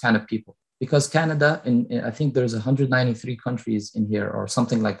have these kind of people. Because Canada, I think there's 193 countries in here or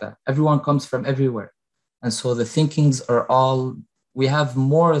something like that. Everyone comes from everywhere. And so the thinkings are all, we have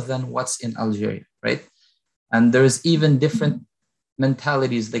more than what's in Algeria, right? And there's even different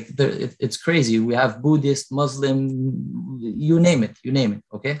mentalities. Like it's crazy. We have Buddhist, Muslim, you name it,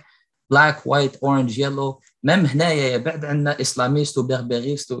 okay? Black, white, orange, yellow. Même هنايا بعد عنا Islamist و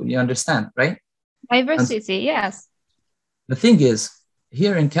Berberist, you understand, right? Diversity, yes. The thing is,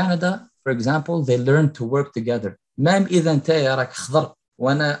 here in Canada, for example, they learn to work together. Même إذا أنت راك خضر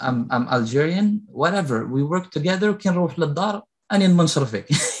وأنا I'm Algerian, whatever, we work together. كي نروح للدار أنا نمنشر فيك,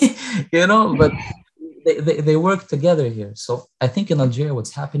 you know. But they work together here. So I think in Algeria,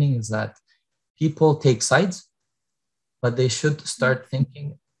 what's happening is that people take sides, but they should start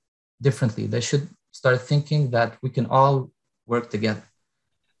thinking differently. They should start thinking that we can all work together.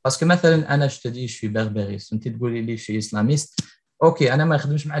 Parce que مثلا أنا je te dis je suis berbériste, أنت تقولي لي je suis islamiste. Okay, أنا ما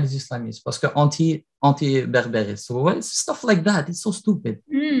أخدمش مع les islamistes parce que anti berbériste. So it's stuff like that. It's so stupid,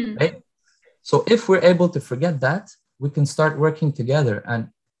 right? So if we're able to forget that, we can start working together. And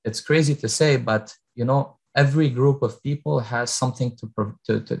it's crazy to say, but you know, every group of people has something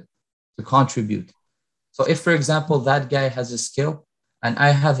to contribute. So if, for example, that guy has a skill and I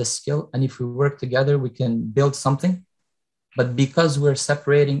have a skill, and if we work together, we can build something. But because we're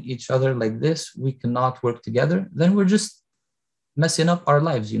separating each other like this, we cannot work together, then we're just messing up our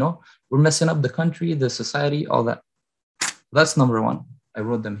lives, you know? We're messing up the country, the society, all that. That's number one. I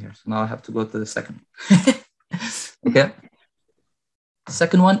wrote them here. So now I have to go to the second one. Okay.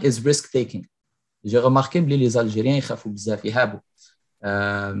 Second one is risk-taking. J'ai remarqué que les Algériens يخافوا بزاف يهابوا.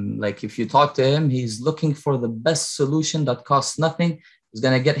 Like if you talk to him, he's looking for the best solution that costs nothing. It's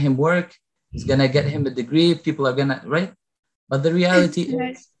going to get him work. It's going to get him a degree. People are going to, right? But the reality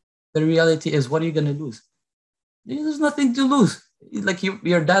is, what are you going to lose? There's nothing to lose. Like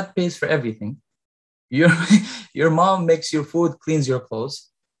your dad pays for everything. Your mom makes your food, cleans your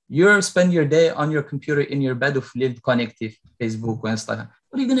clothes. You spend your day on your computer in your bed with connected Facebook, Instagram.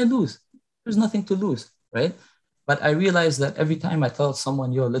 What are you going to lose? There's nothing to lose, right? But I realized that every time I tell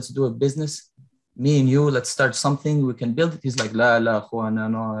someone, yo, let's do a business, me and you, let's start something, we can build it. He's like, لا لا أخوانا,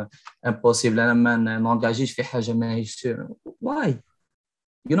 no, impossible. أنا ما ننجاجيش في حاجة ما هيش. Why?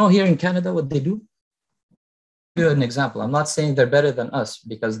 You know, here in Canada, what they do? I'll give you an example. I'm not saying they're better than us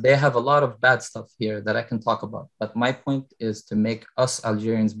because they have a lot of bad stuff here that I can talk about. But my point is to make us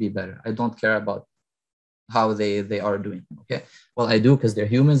Algerians be better. I don't care about how they are doing. Okay. Well, I do because they're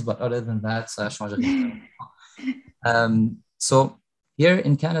humans, but other than that, ça change rien. So here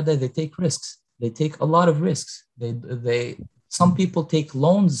in Canada, they take risks. They take a lot of risks. Some people take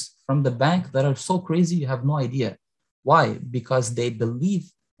loans from the bank that are so crazy you have no idea. Why? Because they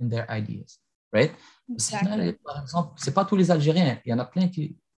believe in their ideas, right? Exactly. Par exemple, c'est pas tous les Algériens. Il y en a plein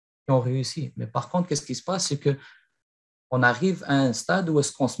qui ont réussi. Mais par contre, qu'est-ce qui se passe, c'est que on arrive à un stade où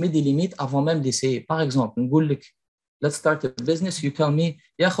est-ce qu'on se met des limites avant même d'essayer. Par exemple, نقول لك, let's start a business. You tell me,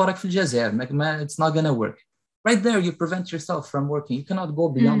 يا أخي راك في الجزائر, it's not gonna work. Right there, you prevent yourself from working. You cannot go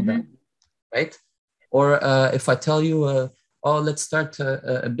beyond that, right? Or if I tell you, oh, let's start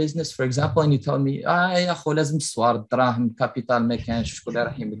a business, for example, and you tell me, يا أخي لازم الصوار الدراهم كابيتال ما كانش شكون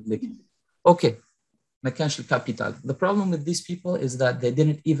راح يمد لك. Okay, ما كانش الكابيتال. The problem with these people is that they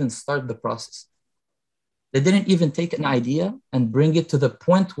didn't even start the process. They didn't even take an idea and bring it to the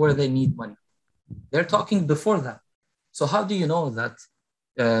point where they need money. They're talking before that. So how do you know that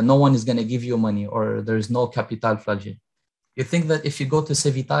no one is going to give you money or there's no capital flagell? You think that if you go to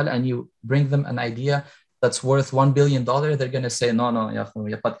Cevital and you bring them an idea that's worth $1 billion, they're going to say, no, y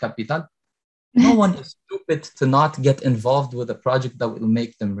a pas de capital. No one is stupid to not get involved with a project that will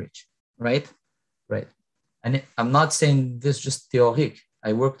make them rich, right? Right. And I'm not saying this just théorique.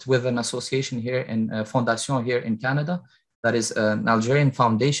 I worked with an association here in a fondation here in Canada that is an Algerian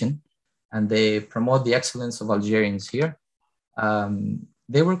foundation, and they promote the excellence of Algerians here.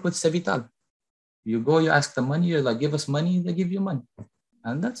 They work with Cevital. You go, you ask them money, you're like, give us money, they give you money.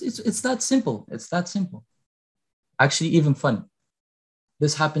 And it's that simple. It's that simple. Actually, even fun.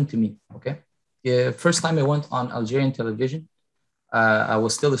 This happened to me, okay? First time I went on Algerian television, I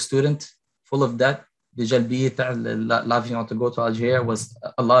was still a student, full of debt. Déjà le billet l'avion to go to Algeria was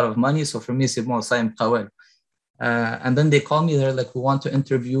a lot of money. So for me, c'est bon, ça me قوال. And then they call me, they're like, we want to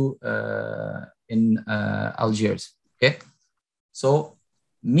interview in Algiers, okay? So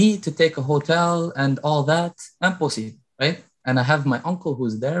me to take a hotel and all that, impossible, right? And I have my uncle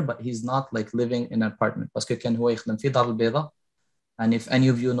who's there, but he's not like living in an apartment. parce que كان هو يخدم في دار البيضاء. And if any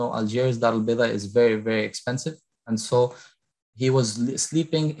of you know Algiers, Dar al-Bida is very, very expensive. And so he was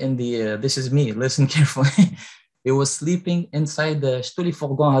sleeping in the, this is me, listen carefully. He was sleeping inside the شتولي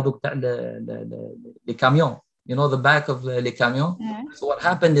fourgon هذوك تاع les camions, you know, the back of les camions. Yeah. So what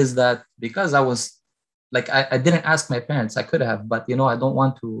happened is that because I was like, I didn't ask my parents, I could have, but you know, I don't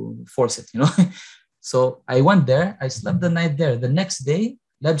want to force it, you know. So I went there, I slept the night there. The next day,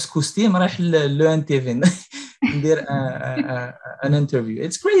 لابس كوستيم رايح للانتيفين ندير an interview.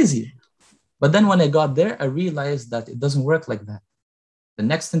 It's crazy. But then when I got there, I realized that it doesn't work like that. The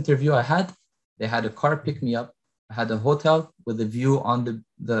next interview I had, they had a car pick me up. I had a hotel with a view on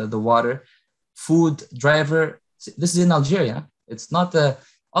the water, food, driver. This is in Algeria. It's not,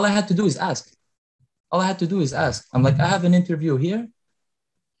 all I had to do is ask. All I had to do is ask. I'm like, I have an interview here.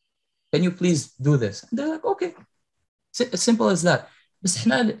 Can you please do this? And they're like, okay. As simple as that.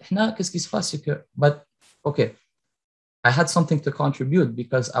 But okay, I had something to contribute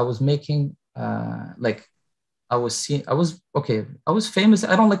because I was making, I was famous.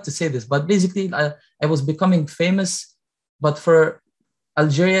 I don't like to say this, but basically I was becoming famous. But for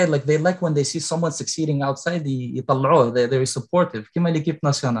Algeria, like they like when they see someone succeeding outside, they're very supportive. كما l'équipe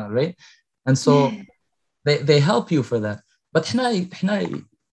nationale, right? And so they help you for that. But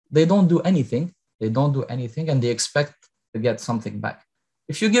they don't do anything. They don't do anything and they expect to get something back.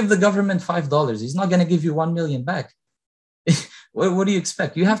 If you give the government $5, he's not going to give you 1 million back. What do you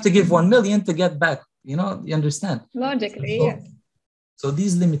expect? You have to give 1 million to get back. You know, you understand? Logically, so, yes. So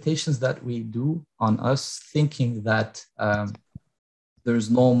these limitations that we do on us, thinking that there's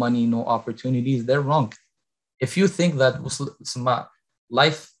no money, no opportunities, they're wrong. If you think that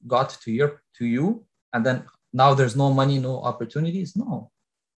life got to you, and then now there's no money, no opportunities, no.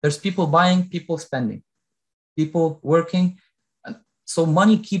 There's people buying, people spending, people working. So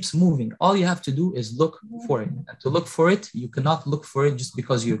money keeps moving. All you have to do is look for it. And to look for it, you cannot look for it just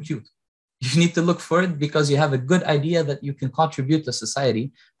because you're cute. You need to look for it because you have a good idea that you can contribute to society,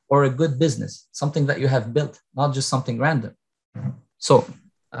 or a good business, something that you have built, not just something random. So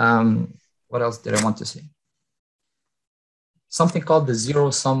what else did I want to say? Something called the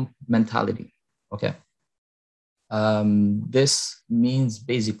zero-sum mentality. Okay. This means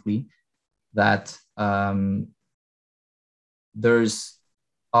basically that there's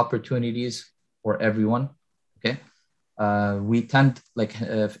opportunities for everyone. Okay. We tend, like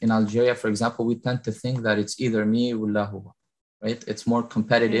in Algeria, for example, we tend to think that it's either me or huwa, right? It's more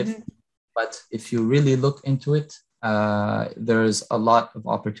competitive. Mm-hmm. But if you really look into it, there's a lot of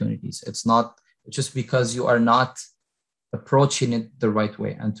opportunities. It's not just because you are not approaching it the right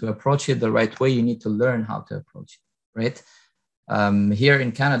way. And to approach it the right way, you need to learn how to approach it, right? Here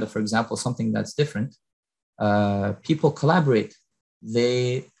in Canada, for example, something that's different, people collaborate.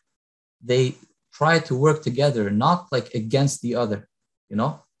 They try to work together, not like against the other, you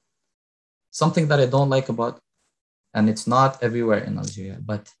know? Something that I don't like about, and it's not everywhere in Algeria,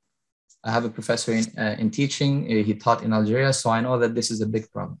 but I have a professor in teaching. He taught in Algeria, so I know that this is a big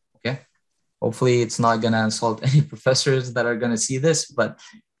problem, okay? Hopefully it's not gonna insult any professors that are gonna see this, but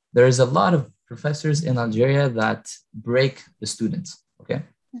there is a lot of professors in Algeria that break the students, okay?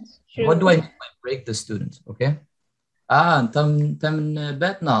 What do I mean by break the students, okay? أنت من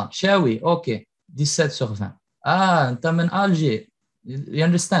بيتنا شاوي, okay, 17/20. أنت من Alger. You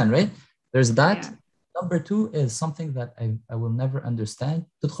understand, right? There's that. Yeah. Number 2 is something that I will never understand.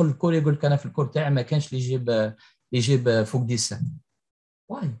 تدخل الكور يقول لك أنا في الكور تاعي ما كانش اللي يجيب فوق 17.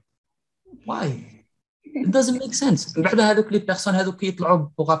 Why? It doesn't make sense. بعد هذوك لي بيرسون هذوك يطلعوا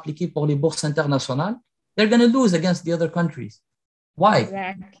pour appliquer pour les bourses internationales, they're going to lose against the other countries. Why?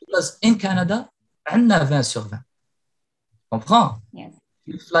 Exactly. Because in Canada عندنا 20/20. comprends? Yes.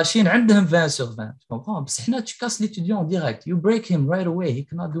 الفلاشين عندهم 20/20. comprends? بس احنا تشكاس ليتيديون ديريكت. You break him right away. He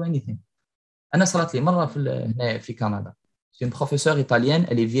cannot do anything. أنا صارت لي مرة هنا في كندا. في بروفيسور إيطاليان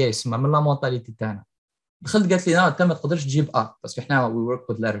اللي فيي اسمها من لا مونتاليتي تاعنا. دخلت قالت لي لا أنت ما تقدرش تجيب A بس إحنا we work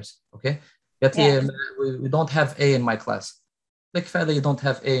with letters. okay? قالت لي we don't have A in my class. like فهذا you don't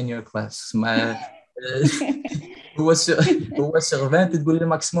have A in your class. هو sur 20 تقول لي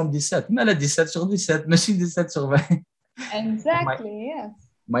ماكسيموم 17. ما لا 17/17 ماشي 17/20. Exactly, yes.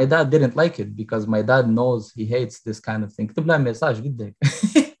 My dad didn't like it because my dad knows he hates this kind of thing. كتب لها ميساج قدك.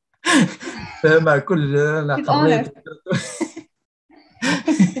 فما كل انا قريت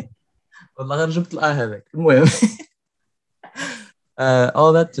والله غير جبت الآن هذاك. المهم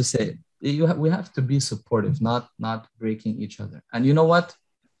all that to say we have to be supportive, not breaking each other. And you know what?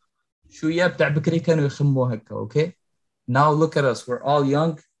 شوية بتاع بكري كانوا يخموا هكا. okay? Now look at us. We're all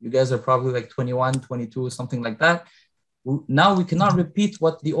young. You guys are probably like 21, 22, something like that. Now we cannot repeat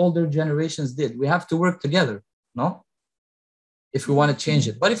what the older generations did. We have to work together, no? If we want to change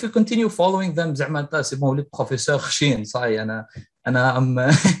it. But if you continue following them,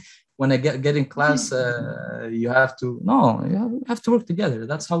 when I get in class, you have to work together.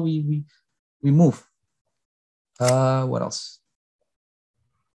 That's how we move. What else?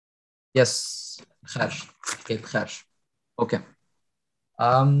 Yes, okay.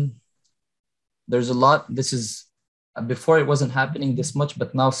 There's a lot. This is before it wasn't happening this much, but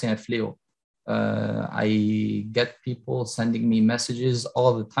now c'est un fléau. I get people sending me messages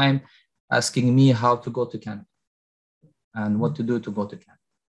all the time asking me how to go to Canada and what to do to go to Canada.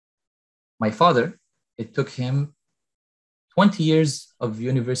 My father, it took him 20 years of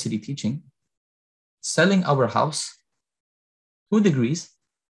university teaching, selling our house, 2 degrees,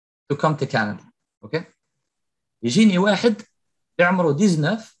 to come to Canada. Okay? يجيني واحد بعمره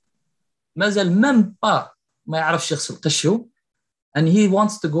 19 مازال مم با ما يعرفش يغسل قشو and he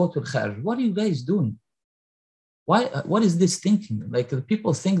wants to go to الخارج. What are you guys doing? What is this thinking? Like the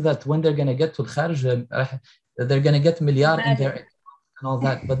people think that when they're going to get to الخارج they're going to get مليار in their account and all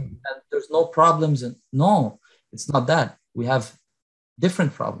that, but there's no problems. And no, it's not that. We have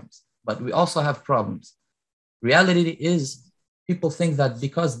different problems, but we also have problems. Reality is people think that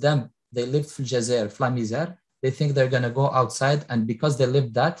because they live في الجزائر في la misère, they think they're going to go outside and because they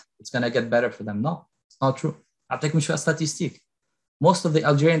live that, it's going to get better for them. No, it's not true. أعطيكم شوية statistic. Most of the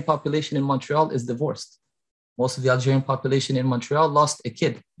Algerian population in Montreal is divorced. Most of the Algerian population in Montreal lost a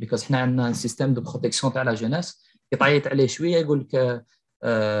kid because احنا عندنا un système de protection تاع la jeunesse. يتعيط عليه شوية يقول لك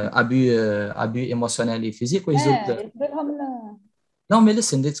abus émotionnel et physique ويزود. No, but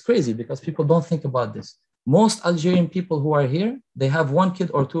listen, it's crazy because people don't think about this. Most Algerian people who are here, they have one kid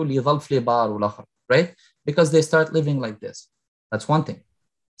or two, right? Because they start living like this. That's one thing.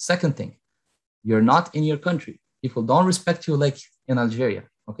 Second thing, you're not in your country. People don't respect you like in Algeria,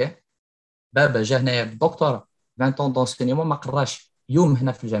 okay? بابا جا هنايا بدكتوراه 20 ans d'enseignement ما قراش يوم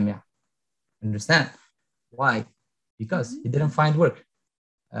هنا في الجامعة. Understand? Why? Because he didn't find work.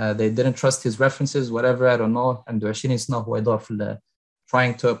 They didn't trust his references, whatever, I don't know. عنده 20 سنة هو يدور في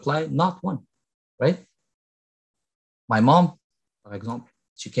trying to apply, not one, right? My mom, for example,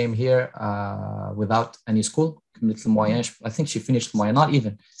 she came here without any school. I think she finished moyen, not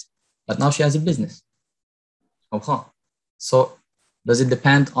even, but now she has a business. So does it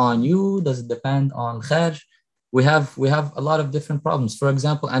depend on you? Does it depend on Kharj? We have a lot of different problems. For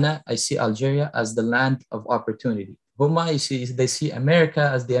example, I see Algeria as the land of opportunity. They see America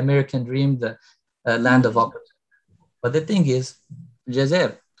as the American dream, the land of opportunity. But the thing is,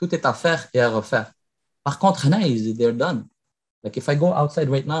 Jazair, tout est à faire et à refaire. Par contre, they're done. Like if I go outside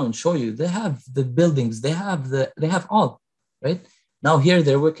right now and show you, they have the buildings, they have all, right? Now here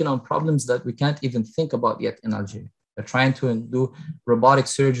they're working on problems that we can't even think about yet in Algeria. They're trying to do robotic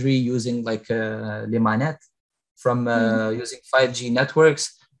surgery using like Limanet from using 5G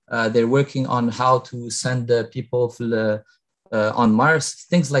networks. They're working on how to send people on Mars,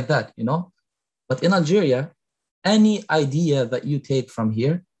 things like that, you know? But in Algeria, any idea that you take from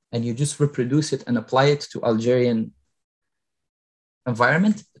here and you just reproduce it and apply it to Algerian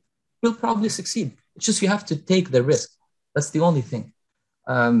environment, will probably succeed. It's just you have to take the risk. That's the only thing.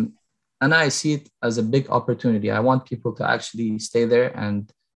 And I see it as a big opportunity. I want people to actually stay there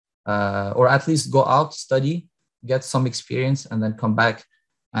and, or at least go out, study, get some experience, and then come back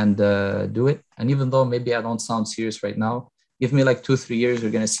and do it. And even though maybe I don't sound serious right now, give me like 2-3 years,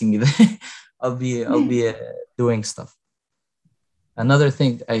 you're going to see me there. I'll be doing stuff. Another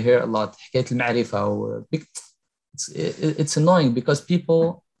thing I hear a lot, it's annoying because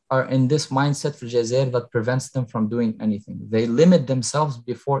people are in this mindset for Jazair that prevents them from doing anything. They limit themselves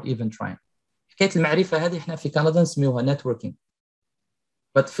before even trying. حكاية المعرفة هذه احنا في كندا نسميوها networking.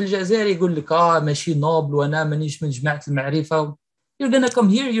 But في الجزائر يقول لك ماشي نوبل وانا مانيش من جماعة المعرفة. You're gonna come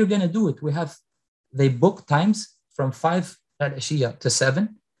here, you're gonna do it. They book times from 5 العشية to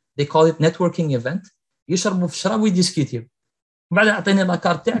 7. They call it networking event. يشربوا في الشراب ويديسكيتيو. بعدين اعطيني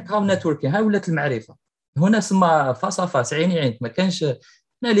لاكارت تاعك هاو networking هاي ولات المعرفة. هنا سما فاس عيني عينك ما كانش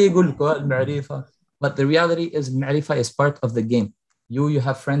اللي يقول لك المعرفة. But the reality is المعرفة is part of the game. You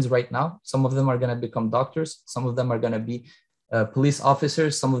have friends right now. Some of them are going to become doctors. Some of them are going to be police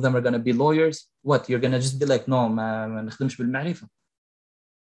officers. Some of them are going to be lawyers. What? You're going to just be like, no, ما نخدمش بالمعرفة.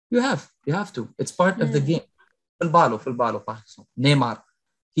 You have to. It's part of the game. في البالو Neymar.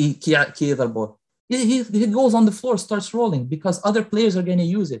 كي يضربوه. He goes on the floor, starts rolling because other players are going to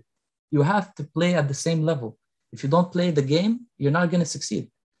use it. You have to play at the same level. If you don't play the game, you're not going to succeed.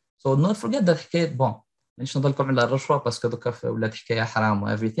 So not forget that حكاية مانيش نضلكم على الرشوة باسكو دوكا ولات حكاية حرام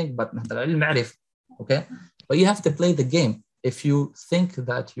و everything, but نهضر على المعرفة. Okay? But you have to play the game. If you think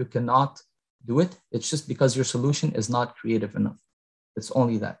that you cannot do it, it's just because your solution is not creative enough. It's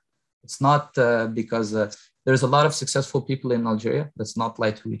only that. It's not because there's a lot of successful people in Algeria. Let's not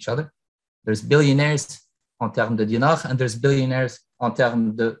lie to each other. There's billionaires en termes de dinar and there's billionaires en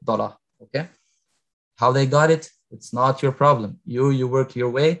termes de dollar. Okay? How they got it, it's not your problem. You work your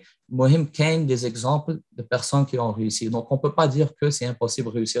way. Mohim Kane, des exemples de personnes qui ont réussi. Donc, on ne peut pas dire que c'est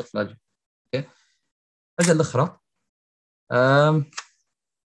impossible de réussir في l'Algérie. Okay? حاجة الأخرى.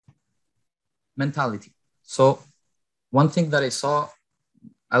 Mentality. So, one thing that I saw,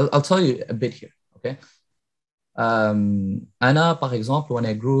 I'll tell you a bit here. Okay? Anna, par exemple, when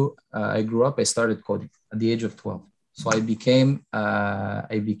I grew up, I started coding at the age of 12. So I became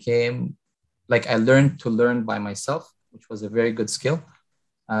like I learned to learn by myself, which was a very good skill.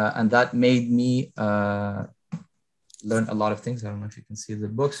 And that made me learn a lot of things. I don't know if you can see the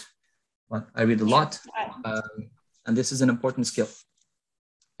books, but I read a lot. And this is an important skill.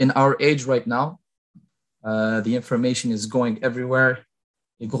 In our age right now, the information is going everywhere.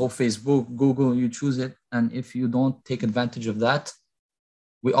 You go Facebook, Google, you choose it. And if you don't take advantage of that,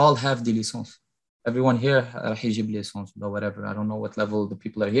 we all have the license. Everyone here, license or whatever. I don't know what level the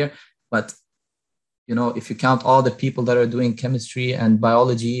people are here, but you know, if you count all the people that are doing chemistry and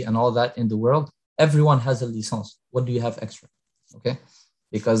biology and all that in the world, everyone has a licence. What do you have extra? Okay,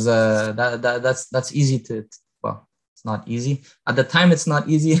 because that's easy to, well, it's not easy. At the time, it's not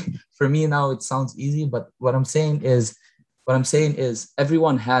easy. For me now, it sounds easy. But what I'm saying is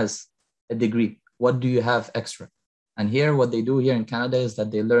everyone has a degree. What do you have extra? And here, what they do here in Canada is that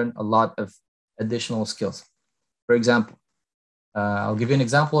they learn a lot of additional skills. For example, I'll give you an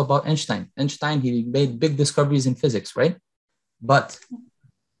example about Einstein. Einstein, he made big discoveries in physics, right? But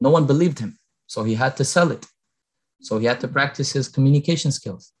no one believed him. So he had to sell it. So he had to practice his communication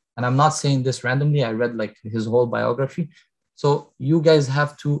skills. And I'm not saying this randomly. I read like his whole biography. So you guys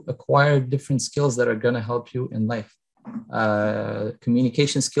have to acquire different skills that are going to help you in life.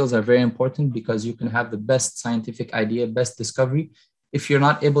 Communication skills are very important because you can have the best scientific idea, best discovery. If you're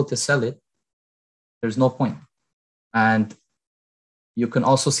not able to sell it, there's no point. And you can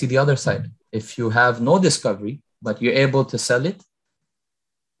also see the other side. If you have no discovery, but you're able to sell it,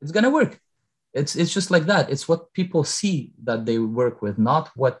 it's going to work. It's just like that. It's what people see that they work with,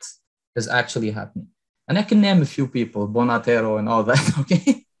 not what is actually happening. And I can name a few people, Bonatero and all that,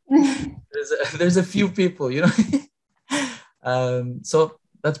 okay? there's a few people, you know? So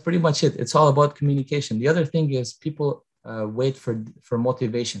that's pretty much it. It's all about communication. The other thing is people wait for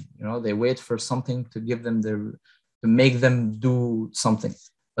motivation. You know, they wait for something to give them to make them do something.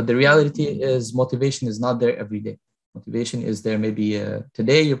 But the reality is motivation is not there every day. Motivation is there maybe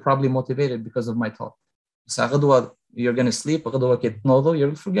today you're probably motivated because of my talk. You're going to sleep,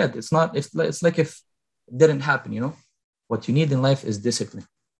 you'll forget. It's like if it didn't happen, you know. What you need in life is discipline.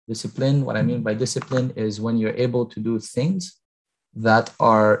 Discipline, what I mean by discipline is when you're able to do things that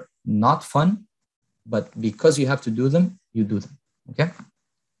are not fun, but because you have to do them, you do them, okay?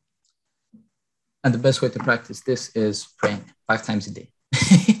 And the best way to practice this is praying 5 times a day.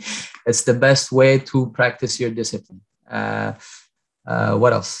 It's the best way to practice your discipline.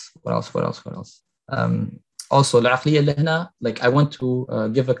 What else? Also, العقلية اللي هنا, like I went to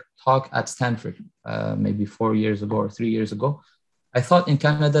give a talk at Stanford maybe 4 years ago or 3 years ago. I thought in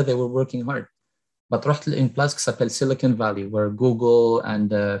Canada they were working hard. But رحت in place qui s'appelle Silicon Valley, where Google and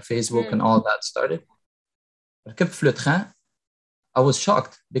Facebook and all that started. ركبت في التران. I was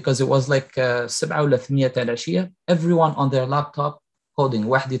shocked because it was like 7 ولا 8 تاع العشية. Everyone on their laptop coding.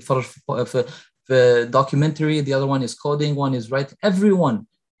 واحد يتفرج في documentary, the other one is coding, one is writing. Everyone.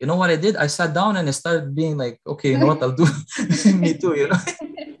 You know what I did? I sat down and I started being like, okay, you know what I'll do? Me too, you know,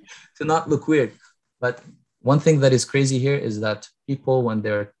 to not look weird. But one thing that is crazy here is that people, when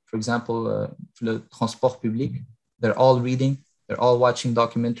they're, for example, le transport public, they're all reading, they're all watching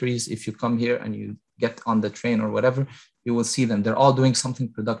documentaries. If you come here and you get on the train or whatever, you will see them. They're all doing something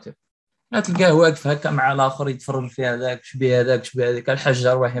productive. تلقاه واقف هكا مع الآخر يتفرج في هذاك شبيه هذاك شبيه هذاك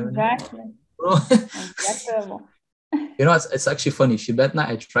الحجر واحد. You know, it's actually funny. Shibetna,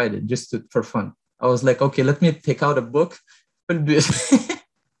 I tried it just for fun. I was like, okay, let me take out a book.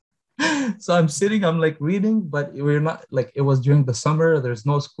 So I'm sitting, I'm like reading, but we're not like, it was during the summer. There's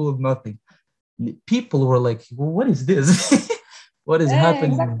no school, nothing. People were like, well, what is this? What is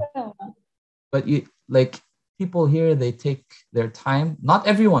happening? Exactly. But like people here, they take their time. Not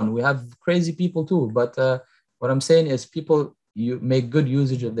everyone. We have crazy people too. But what I'm saying is people, you make good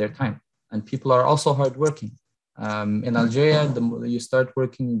usage of their time. And people are also hardworking. In Algeria, you start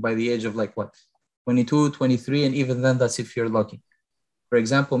working by the age of like what, 22, 23, and even then that's if you're lucky. For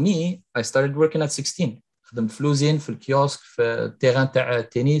example, me, I started working at 16. خدمت فلوزين في الكيوسك في terrain تاع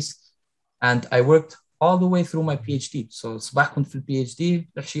tennis, and I worked all the way through my PhD. So صباح كنت في PhD,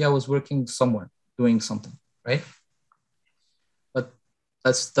 actually I was working somewhere, doing something, right? But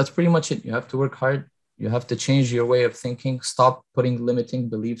that's pretty much it. You have to work hard. You have to change your way of thinking. Stop putting limiting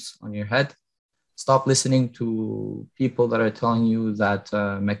beliefs on your head. Stop listening to people that are telling you that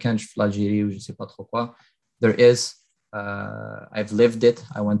ما كانش في الجيري وجي سي با ترو كوا. There is. I've lived it.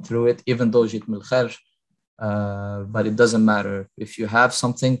 I went through it, even though جيت من الخارج. But it doesn't matter. If you have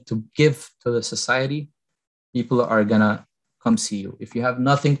something to give to the society, people are gonna come see you. If you have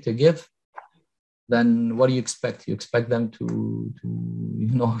nothing to give, then what do you expect? You expect them to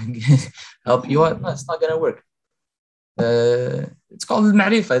you know, help you out? No, it's not gonna work. It's called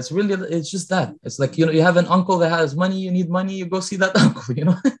المعرفة. It's just that. It's like, you know, you have an uncle that has money, you need money, you go see that uncle, you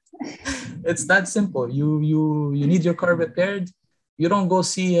know. It's that simple. You need your car repaired, you don't go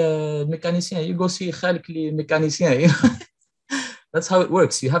see a mechanicien, you go see خالك اللي mécanicien, you know. That's how it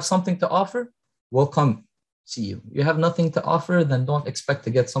works. You have something to offer, we'll come see you. You have nothing to offer, then don't expect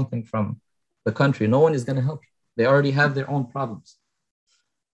to get something from the country. No one is going to help you. They already have their own problems.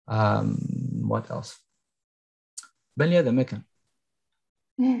 What else? بل هذا ما كان.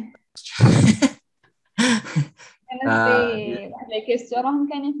 les questions راهم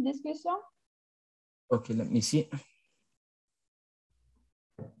كاينين في الديسكسيون. Okay, let me see.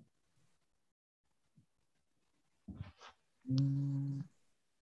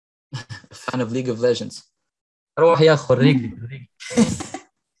 Fan of League of Legends. روح يا خريجي.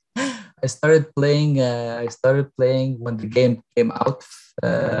 I started playing when the game came out,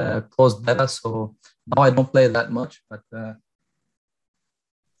 closed beta, so now I don't play that much, but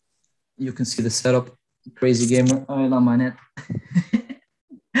you can see the setup. Crazy gamer. Oh, la manette.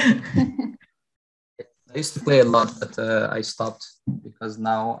 I used to play a lot, but I stopped because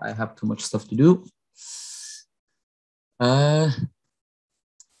now I have too much stuff to do.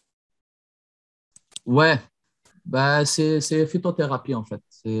 Ouais, bah, c'est phytothérapie en fait.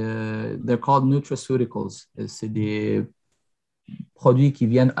 They're called nutraceuticals. C'est des produits qui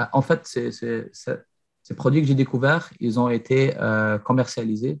viennent. En fait, ces produits que j'ai découverts, ils ont été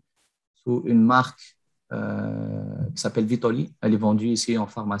commercialisés sous une marque qui s'appelle Vitoli. Elle est vendue ici en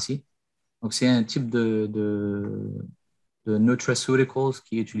pharmacie. Donc, c'est un type de nutraceuticals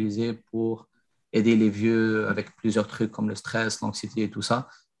qui est utilisé pour aider les vieux avec plusieurs trucs comme le stress, l'anxiété et tout ça.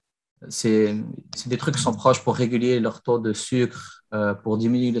 C'est des trucs qui sont proches pour réguler leur taux de sucre, pour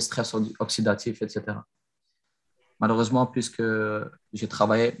diminuer le stress oxydatif, etc. Malheureusement, puisque j'ai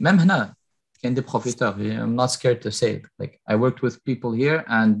travaillé, même là, il y a des profiteurs. I'm not scared to say it. Like, I worked with people here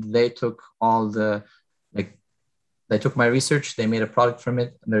and they took they took my research, they made a product from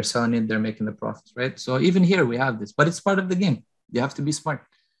it, and they're selling it, they're making the profits, right? So even here we have this, but it's part of the game. You have to be smart.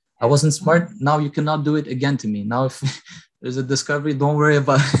 I wasn't smart. Now you cannot do it again to me. Now if there's a discovery, don't worry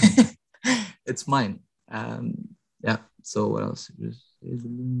about it. It's mine. Yeah. So what else?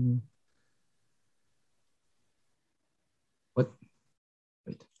 What?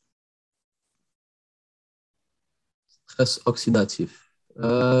 Wait. Stress oxydatif.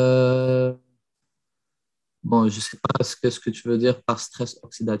 Bon, je ne sais pas ce que tu veux dire par stress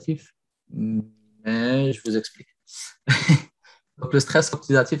oxydatif, mais je vous explique. Donc, le stress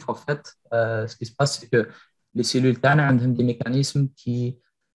oxydatif, en fait, ce qui se passe, c'est que les cellules ont des mécanismes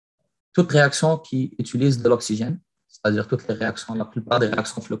toute réaction qui utilise de l'oxygène, c'est-à-dire toutes les réactions, la plupart des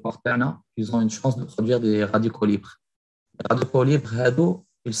réactions floccorternes, ils ont une chance de produire des radicaux libres. Les radicaux libres,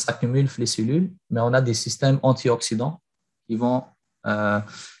 ils s'accumulent dans les cellules, mais on a des systèmes antioxydants qui vont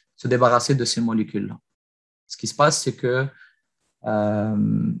se débarrasser de ces molécules-là. Ce qui se passe, c'est que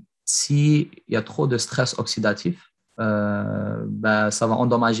s'il y a trop de stress oxydatif, ça va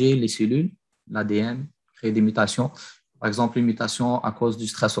endommager les cellules, l'ADN, créer des mutations. Par exemple, une mutation à cause du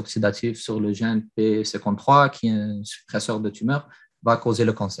stress oxydatif sur le gène P53, qui est un suppresseur de tumeur, va causer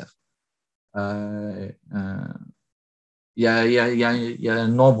le cancer. Il y a un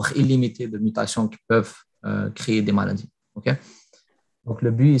nombre illimité de mutations qui peuvent créer des maladies. Okay? Donc,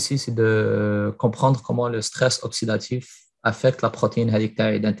 le but ici, c'est de comprendre comment le stress oxydatif affecte la protéine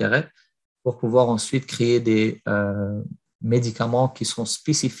hélictaire d'intérêt pour pouvoir ensuite créer des médicaments qui sont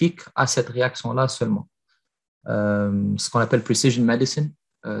spécifiques à cette réaction-là seulement. Ce qu'on appelle precision medicine,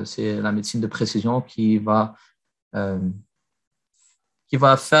 c'est la médecine de précision qui va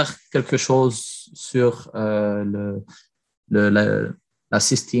faire quelque chose sur la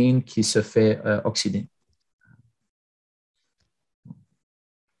cystine qui se fait oxyder.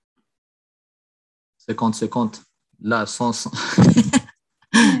 50-50, là, sans...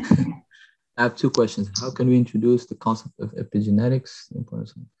 I have two questions. How can we introduce the concept of epigenetics?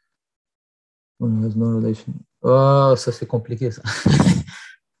 One has no relation. Oh, ça c'est compliqué ça.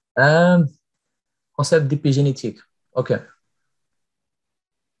 Concept d'épigénétique. OK.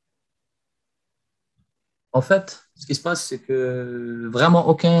 En fait, ce qui se passe, c'est que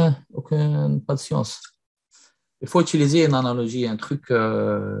vraiment pas de science. Il faut utiliser une analogie, un truc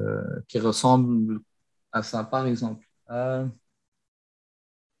qui ressemble à ça. Par exemple,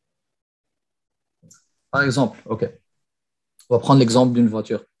 OK. On va prendre l'exemple d'une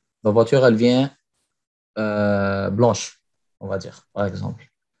voiture. La voiture, elle vient blanche, on va dire, par exemple,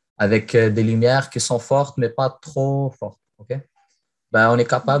 avec des lumières qui sont fortes, mais pas trop fortes. OK? On est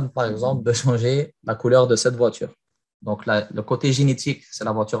capable, par exemple, de changer la couleur de cette voiture. Donc, le côté génétique, c'est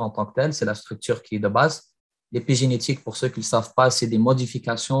la voiture en tant que telle, c'est la structure qui est de base. L'épigénétique, pour ceux qui ne le savent pas, c'est des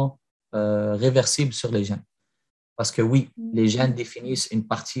modifications réversibles sur les gènes. Parce que oui, les gènes définissent une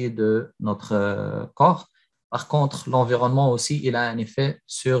partie de notre corps. Par contre, l'environnement aussi, il a un effet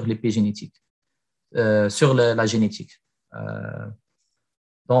sur l'épigénétique, sur la génétique.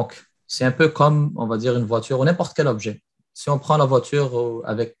 Donc, c'est un peu comme, on va dire, une voiture ou n'importe quel objet. Si on prend la voiture ou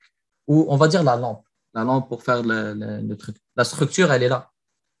on va dire la lampe pour faire le truc. La structure, elle est là.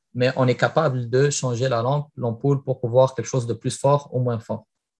 Mais on est capable de changer l'ampoule pour pouvoir quelque chose de plus fort ou moins fort.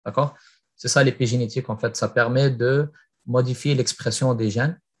 D'accord? C'est ça l'épigénétique, en fait. Ça permet de modifier l'expression des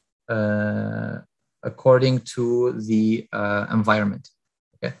gènes according to the environment.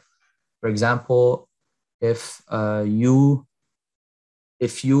 Okay. For example, if I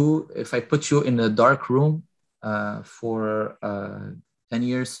put you in a dark room for 10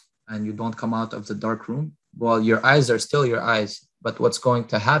 years and you don't come out of the dark room, well, your eyes are still your eyes. But what's going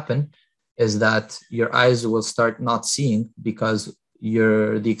to happen is that your eyes will start not seeing because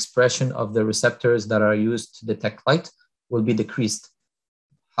the expression of the receptors that are used to detect light will be decreased.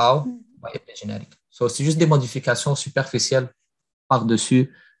 How? By epigenetic. So, c'est juste des modifications superficielles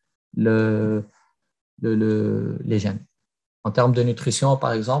par-dessus les gènes. En termes de nutrition,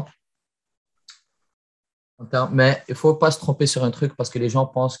 par exemple, mais il ne faut pas se tromper sur un truc parce que les gens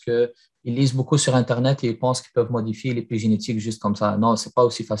pensent qu'ils lisent beaucoup sur Internet et ils pensent qu'ils peuvent modifier l'épigénétique juste comme ça. Non, ce n'est pas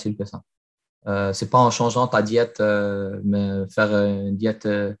aussi facile que ça. Ce n'est pas en changeant ta diète, mais faire une diète,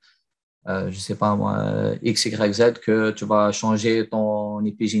 je ne sais pas moi, X, Y, Z, que tu vas changer ton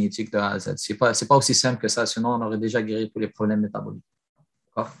épigénétique de A à Z. Ce n'est pas aussi simple que ça, sinon on aurait déjà guéri tous les problèmes métaboliques.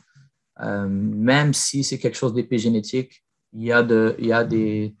 D'accord? Même si c'est quelque chose d'épigénétique, il y a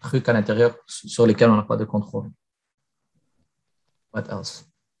des trucs à l'intérieur sur lesquels on n'a pas de contrôle. What else?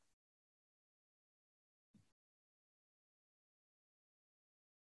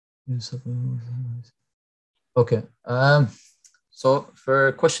 Okay. So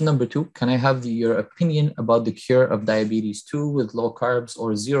for question number 2, can I have your opinion about the cure of diabetes 2 with low carbs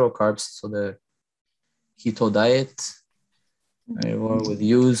or zero carbs? So the keto diet, or with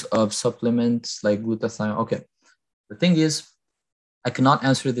use of supplements like glutathione. Okay. The thing is, I cannot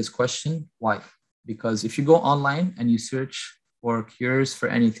answer this question. Why? Because if you go online and you search for cures for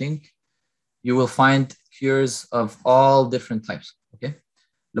anything, you will find cures of all different types. Okay.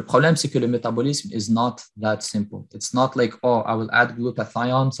 Le problème, c'est que le métabolisme is not that simple. It's not like, oh, I will add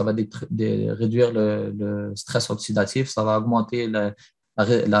glutathione, ça va réduire le stress oxydatif, ça va augmenter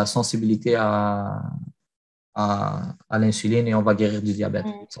la sensibilité à l'insuline et on va guérir du diabète.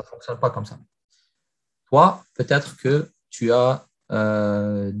 Ça ne fonctionne pas comme ça. Toi, peut-être que tu as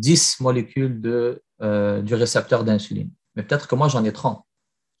 10 molécules du récepteur d'insuline, mais peut-être que moi, j'en ai 30.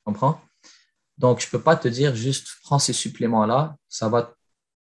 Tu comprends? Donc, je ne peux pas te dire juste prends ces suppléments-là, ça va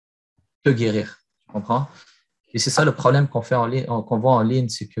te guérir. Tu comprends? Et c'est ça le problème qu'on voit en ligne,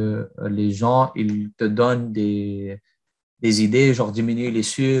 c'est que les gens, ils te donnent des idées, genre diminuer les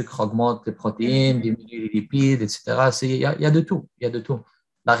sucres, augmente les protéines, diminuer les lipides, etc. Il y a de tout. Il y a de tout.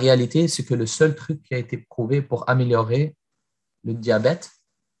 La réalité, c'est que le seul truc qui a été prouvé pour améliorer le diabète,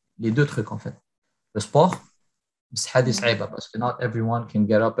 les 2 trucs en fait. Le sport, parce que not everyone can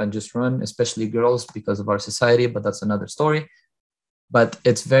get up and just run, especially girls because of our society, but that's another story. But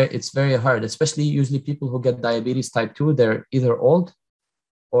it's very hard, especially usually people who get diabetes type 2, they're either old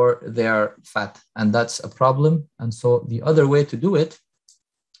or they are fat, and that's a problem. And so the other way to do it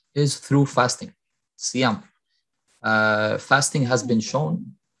is through fasting. Siyam. Fasting has been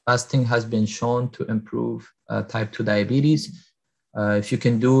shown to improve type 2 diabetes. If you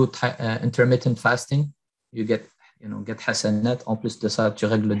can do intermittent fasting, you get hasanat. En plus de ça, tu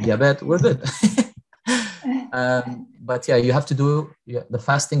règles le diabète. We're good. But yeah, you have to the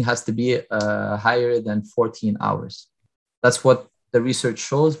fasting has to be higher than 14 hours. That's what the research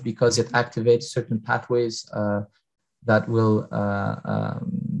shows because it activates certain pathways that will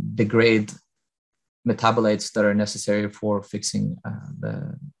degrade metabolites that are necessary for fixing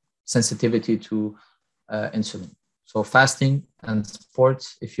the sensitivity to insulin. So fasting and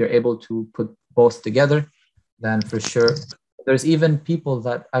sports, if you're able to put both together, then for sure. There's even people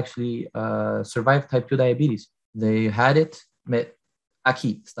that actually survive type 2 diabetes. They had it, mais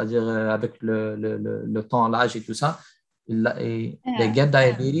acquis, c'est-à-dire avec le temps, l'âge et tout ça, they get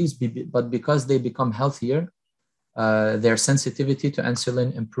diabetes, but because they become healthier, their sensitivity to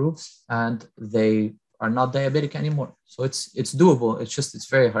insulin improves and they are not diabetic anymore. So it's doable. It's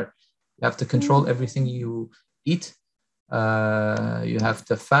very hard. You have to control everything you eat. You have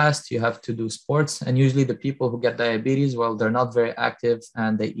to fast, you have to do sports, and usually the people who get diabetes, well, they're not very active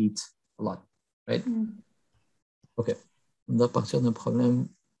and they eat a lot, right? Ok. On doit partir d'un problème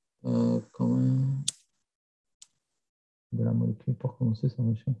commun de la molécule pour commencer sa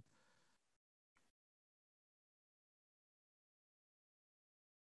recherche.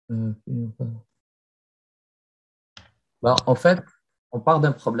 En fait, on part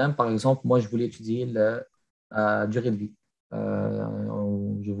d'un problème. Par exemple, moi, je voulais étudier la durée de vie.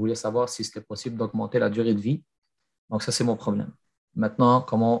 Je voulais savoir si c'était possible d'augmenter la durée de vie. Donc, ça, c'est mon problème. Maintenant,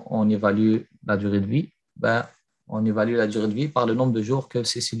 comment on évalue la durée de vie? On évalue la durée de vie par le nombre de jours que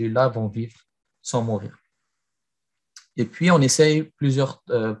ces cellules-là vont vivre sans mourir. Et puis, on essaye plusieurs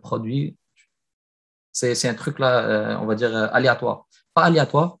produits. C'est un truc là, on va dire aléatoire. Pas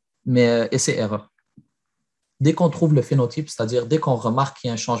aléatoire, mais essai-erreur. dès qu'on trouve le phénotype, c'est-à-dire dès qu'on remarque qu'il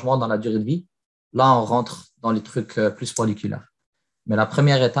y a un changement dans la durée de vie, là, on rentre dans les trucs plus moléculaires. Mais la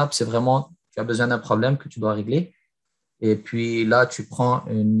première étape, c'est vraiment, tu as besoin d'un problème que tu dois régler. Et puis là, tu prends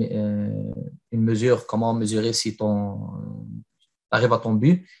une mesure, comment mesurer si tu arrives à ton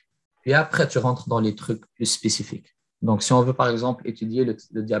but. Puis après, tu rentres dans les trucs plus spécifiques. Donc, si on veut, par exemple, étudier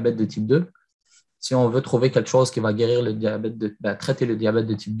le diabète de type 2, si on veut trouver quelque chose qui va guérir le diabète traiter le diabète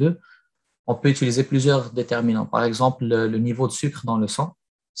de type 2, on peut utiliser plusieurs déterminants. Par exemple, le niveau de sucre dans le sang,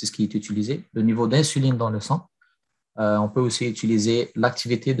 c'est ce qui est utilisé, le niveau d'insuline dans le sang. On peut aussi utiliser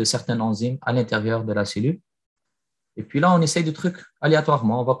l'activité de certaines enzymes à l'intérieur de la cellule. Et puis là, on essaye des trucs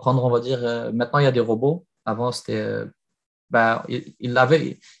aléatoirement. On va prendre, on va dire, maintenant, il y a des robots. Avant, c'était, il y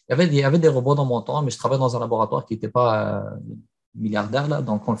avait des robots dans mon temps, mais je travaillais dans un laboratoire qui n'était pas milliardaire, là,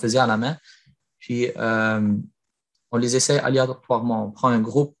 donc on le faisait à la main. Puis, on les essaye aléatoirement. On prend un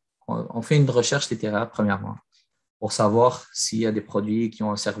groupe, on fait une recherche littéraire, premièrement, pour savoir s'il y a des produits qui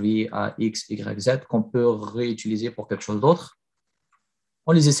ont servi à X, Y, Z qu'on peut réutiliser pour quelque chose d'autre.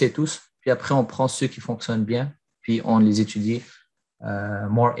 On les essaie tous, puis après, on prend ceux qui fonctionnent bien, puis on les étudie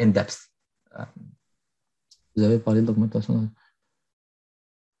more in depth. Vous avez parlé d'augmentation.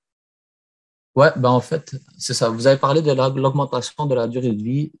 Ouais, ben en fait, c'est ça. Vous avez parlé de l'augmentation de la durée de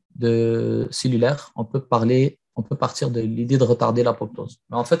vie cellulaire. On peut partir de l'idée de retarder l'apoptose.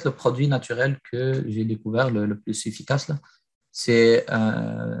 Mais en fait, le produit naturel que j'ai découvert, le plus efficace, là, c'est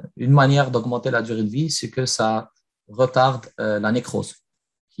une manière d'augmenter la durée de vie, c'est que ça retarde la nécrose,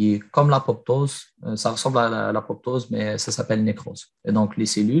 qui est comme l'apoptose. Ça ressemble à l'apoptose, mais ça s'appelle nécrose. Et donc, les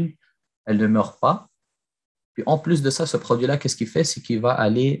cellules, elles ne meurent pas. Puis en plus de ça, ce produit-là, qu'est-ce qu'il fait? C'est qu'il va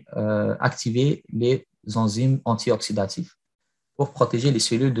aller activer les enzymes antioxydatifs pour protéger les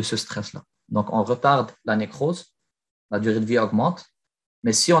cellules de ce stress-là. Donc, on retarde la nécrose, la durée de vie augmente.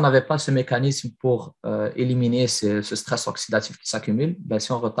 Mais si on n'avait pas ce mécanisme pour éliminer ce stress oxydatif qui s'accumule, ben,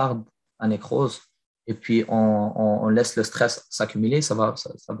 si on retarde la nécrose et puis on laisse le stress s'accumuler, ça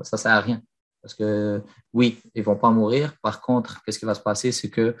sert à rien. Parce que oui, ils ne vont pas mourir. Par contre, qu'est-ce qui va se passer? C'est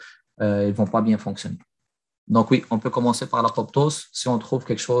qu'ils ne vont pas bien fonctionner. Donc oui, on peut commencer par l'apoptose. Si on trouve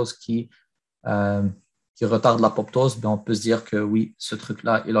quelque chose qui retarde l'apoptose, ben on peut se dire que oui, ce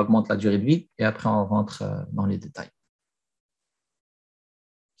truc-là, il augmente la durée de vie et après on rentre dans les détails.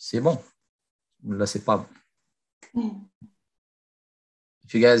 C'est bon. Là, c'est pas bon.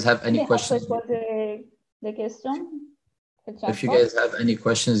 If you guys have any questions, if you guys have any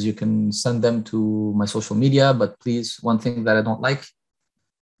questions, you can send them to my social media. But please, one thing that I don't like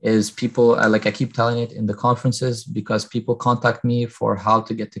is people, like I keep telling it in the conferences, because people contact me for how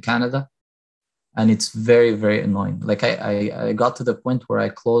to get to Canada. And it's very, very annoying. Like I got to the point where I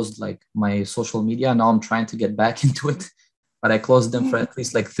closed like my social media. Now I'm trying to get back into it, but I closed them for at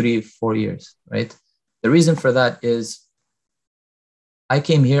least like 3-4 years, right? The reason for that is I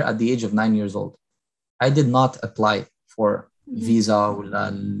came here at the age of 9 years old. I did not apply for visa or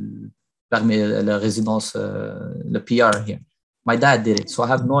la résidence, le PR here. My dad did it. So I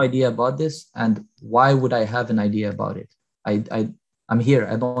have no idea about this. And why would I have an idea about it? I'm here.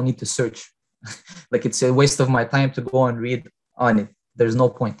 I don't need to search. Like it's a waste of my time to go and read on it. There's no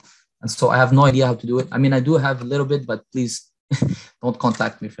point. And so I have no idea how to do it. I mean, I do have a little bit, but please don't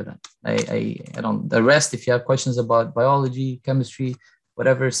contact me for that. I don't. The rest, if you have questions about biology, chemistry,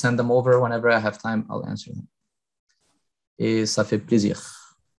 whatever, send them over. Whenever I have time, I'll answer them. Et ça fait plaisir.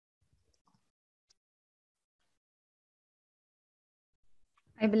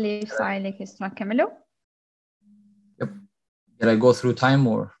 I believe صار question كملوا. Yep. Did I go through time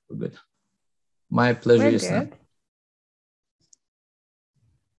or we're good? My pleasure. We're is good.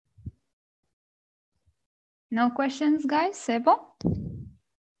 No questions, guys. C'est bon?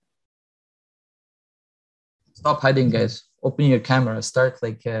 Stop hiding, guys. Open your camera. Start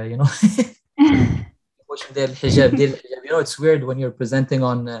like, you know. You know, it's weird when you're presenting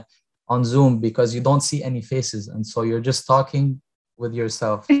on Zoom because you don't see any faces. And so you're just talking with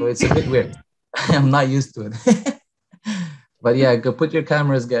yourself. So it's a bit weird. I'm not used to it. But yeah, go put your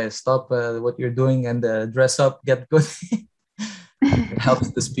cameras, guys. Stop what you're doing and dress up, get good. It helps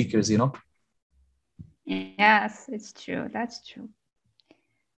the speakers, you know? Yes, it's true. That's true.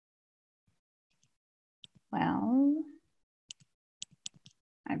 Well,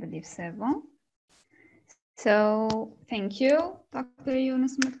 I believe c'est bon. So thank you, Dr.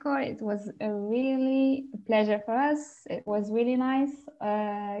 Younes MEDKOUR. It was a really pleasure for us. It was really nice.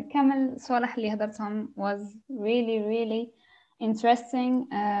 كامل صالح اللي هدرتهم was really interesting.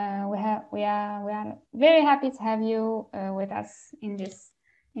 We are very happy to have you with us in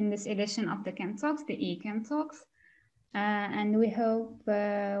this edition of the ChemTalks, the E-ChemTalks. And we hope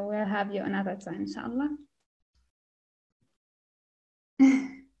we'll have you another time, inshallah.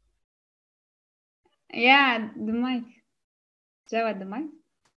 Yeah, the mic. Jawad, the mic.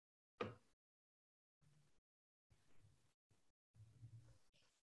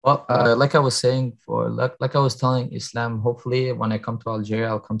 Well, like I was saying, like I was telling Islam, hopefully when I come to Algeria,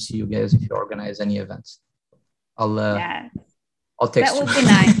 I'll come see you guys if you organize any events. Yeah, I'll text that you. would be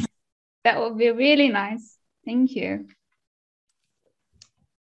nice. That would be really nice. Thank you.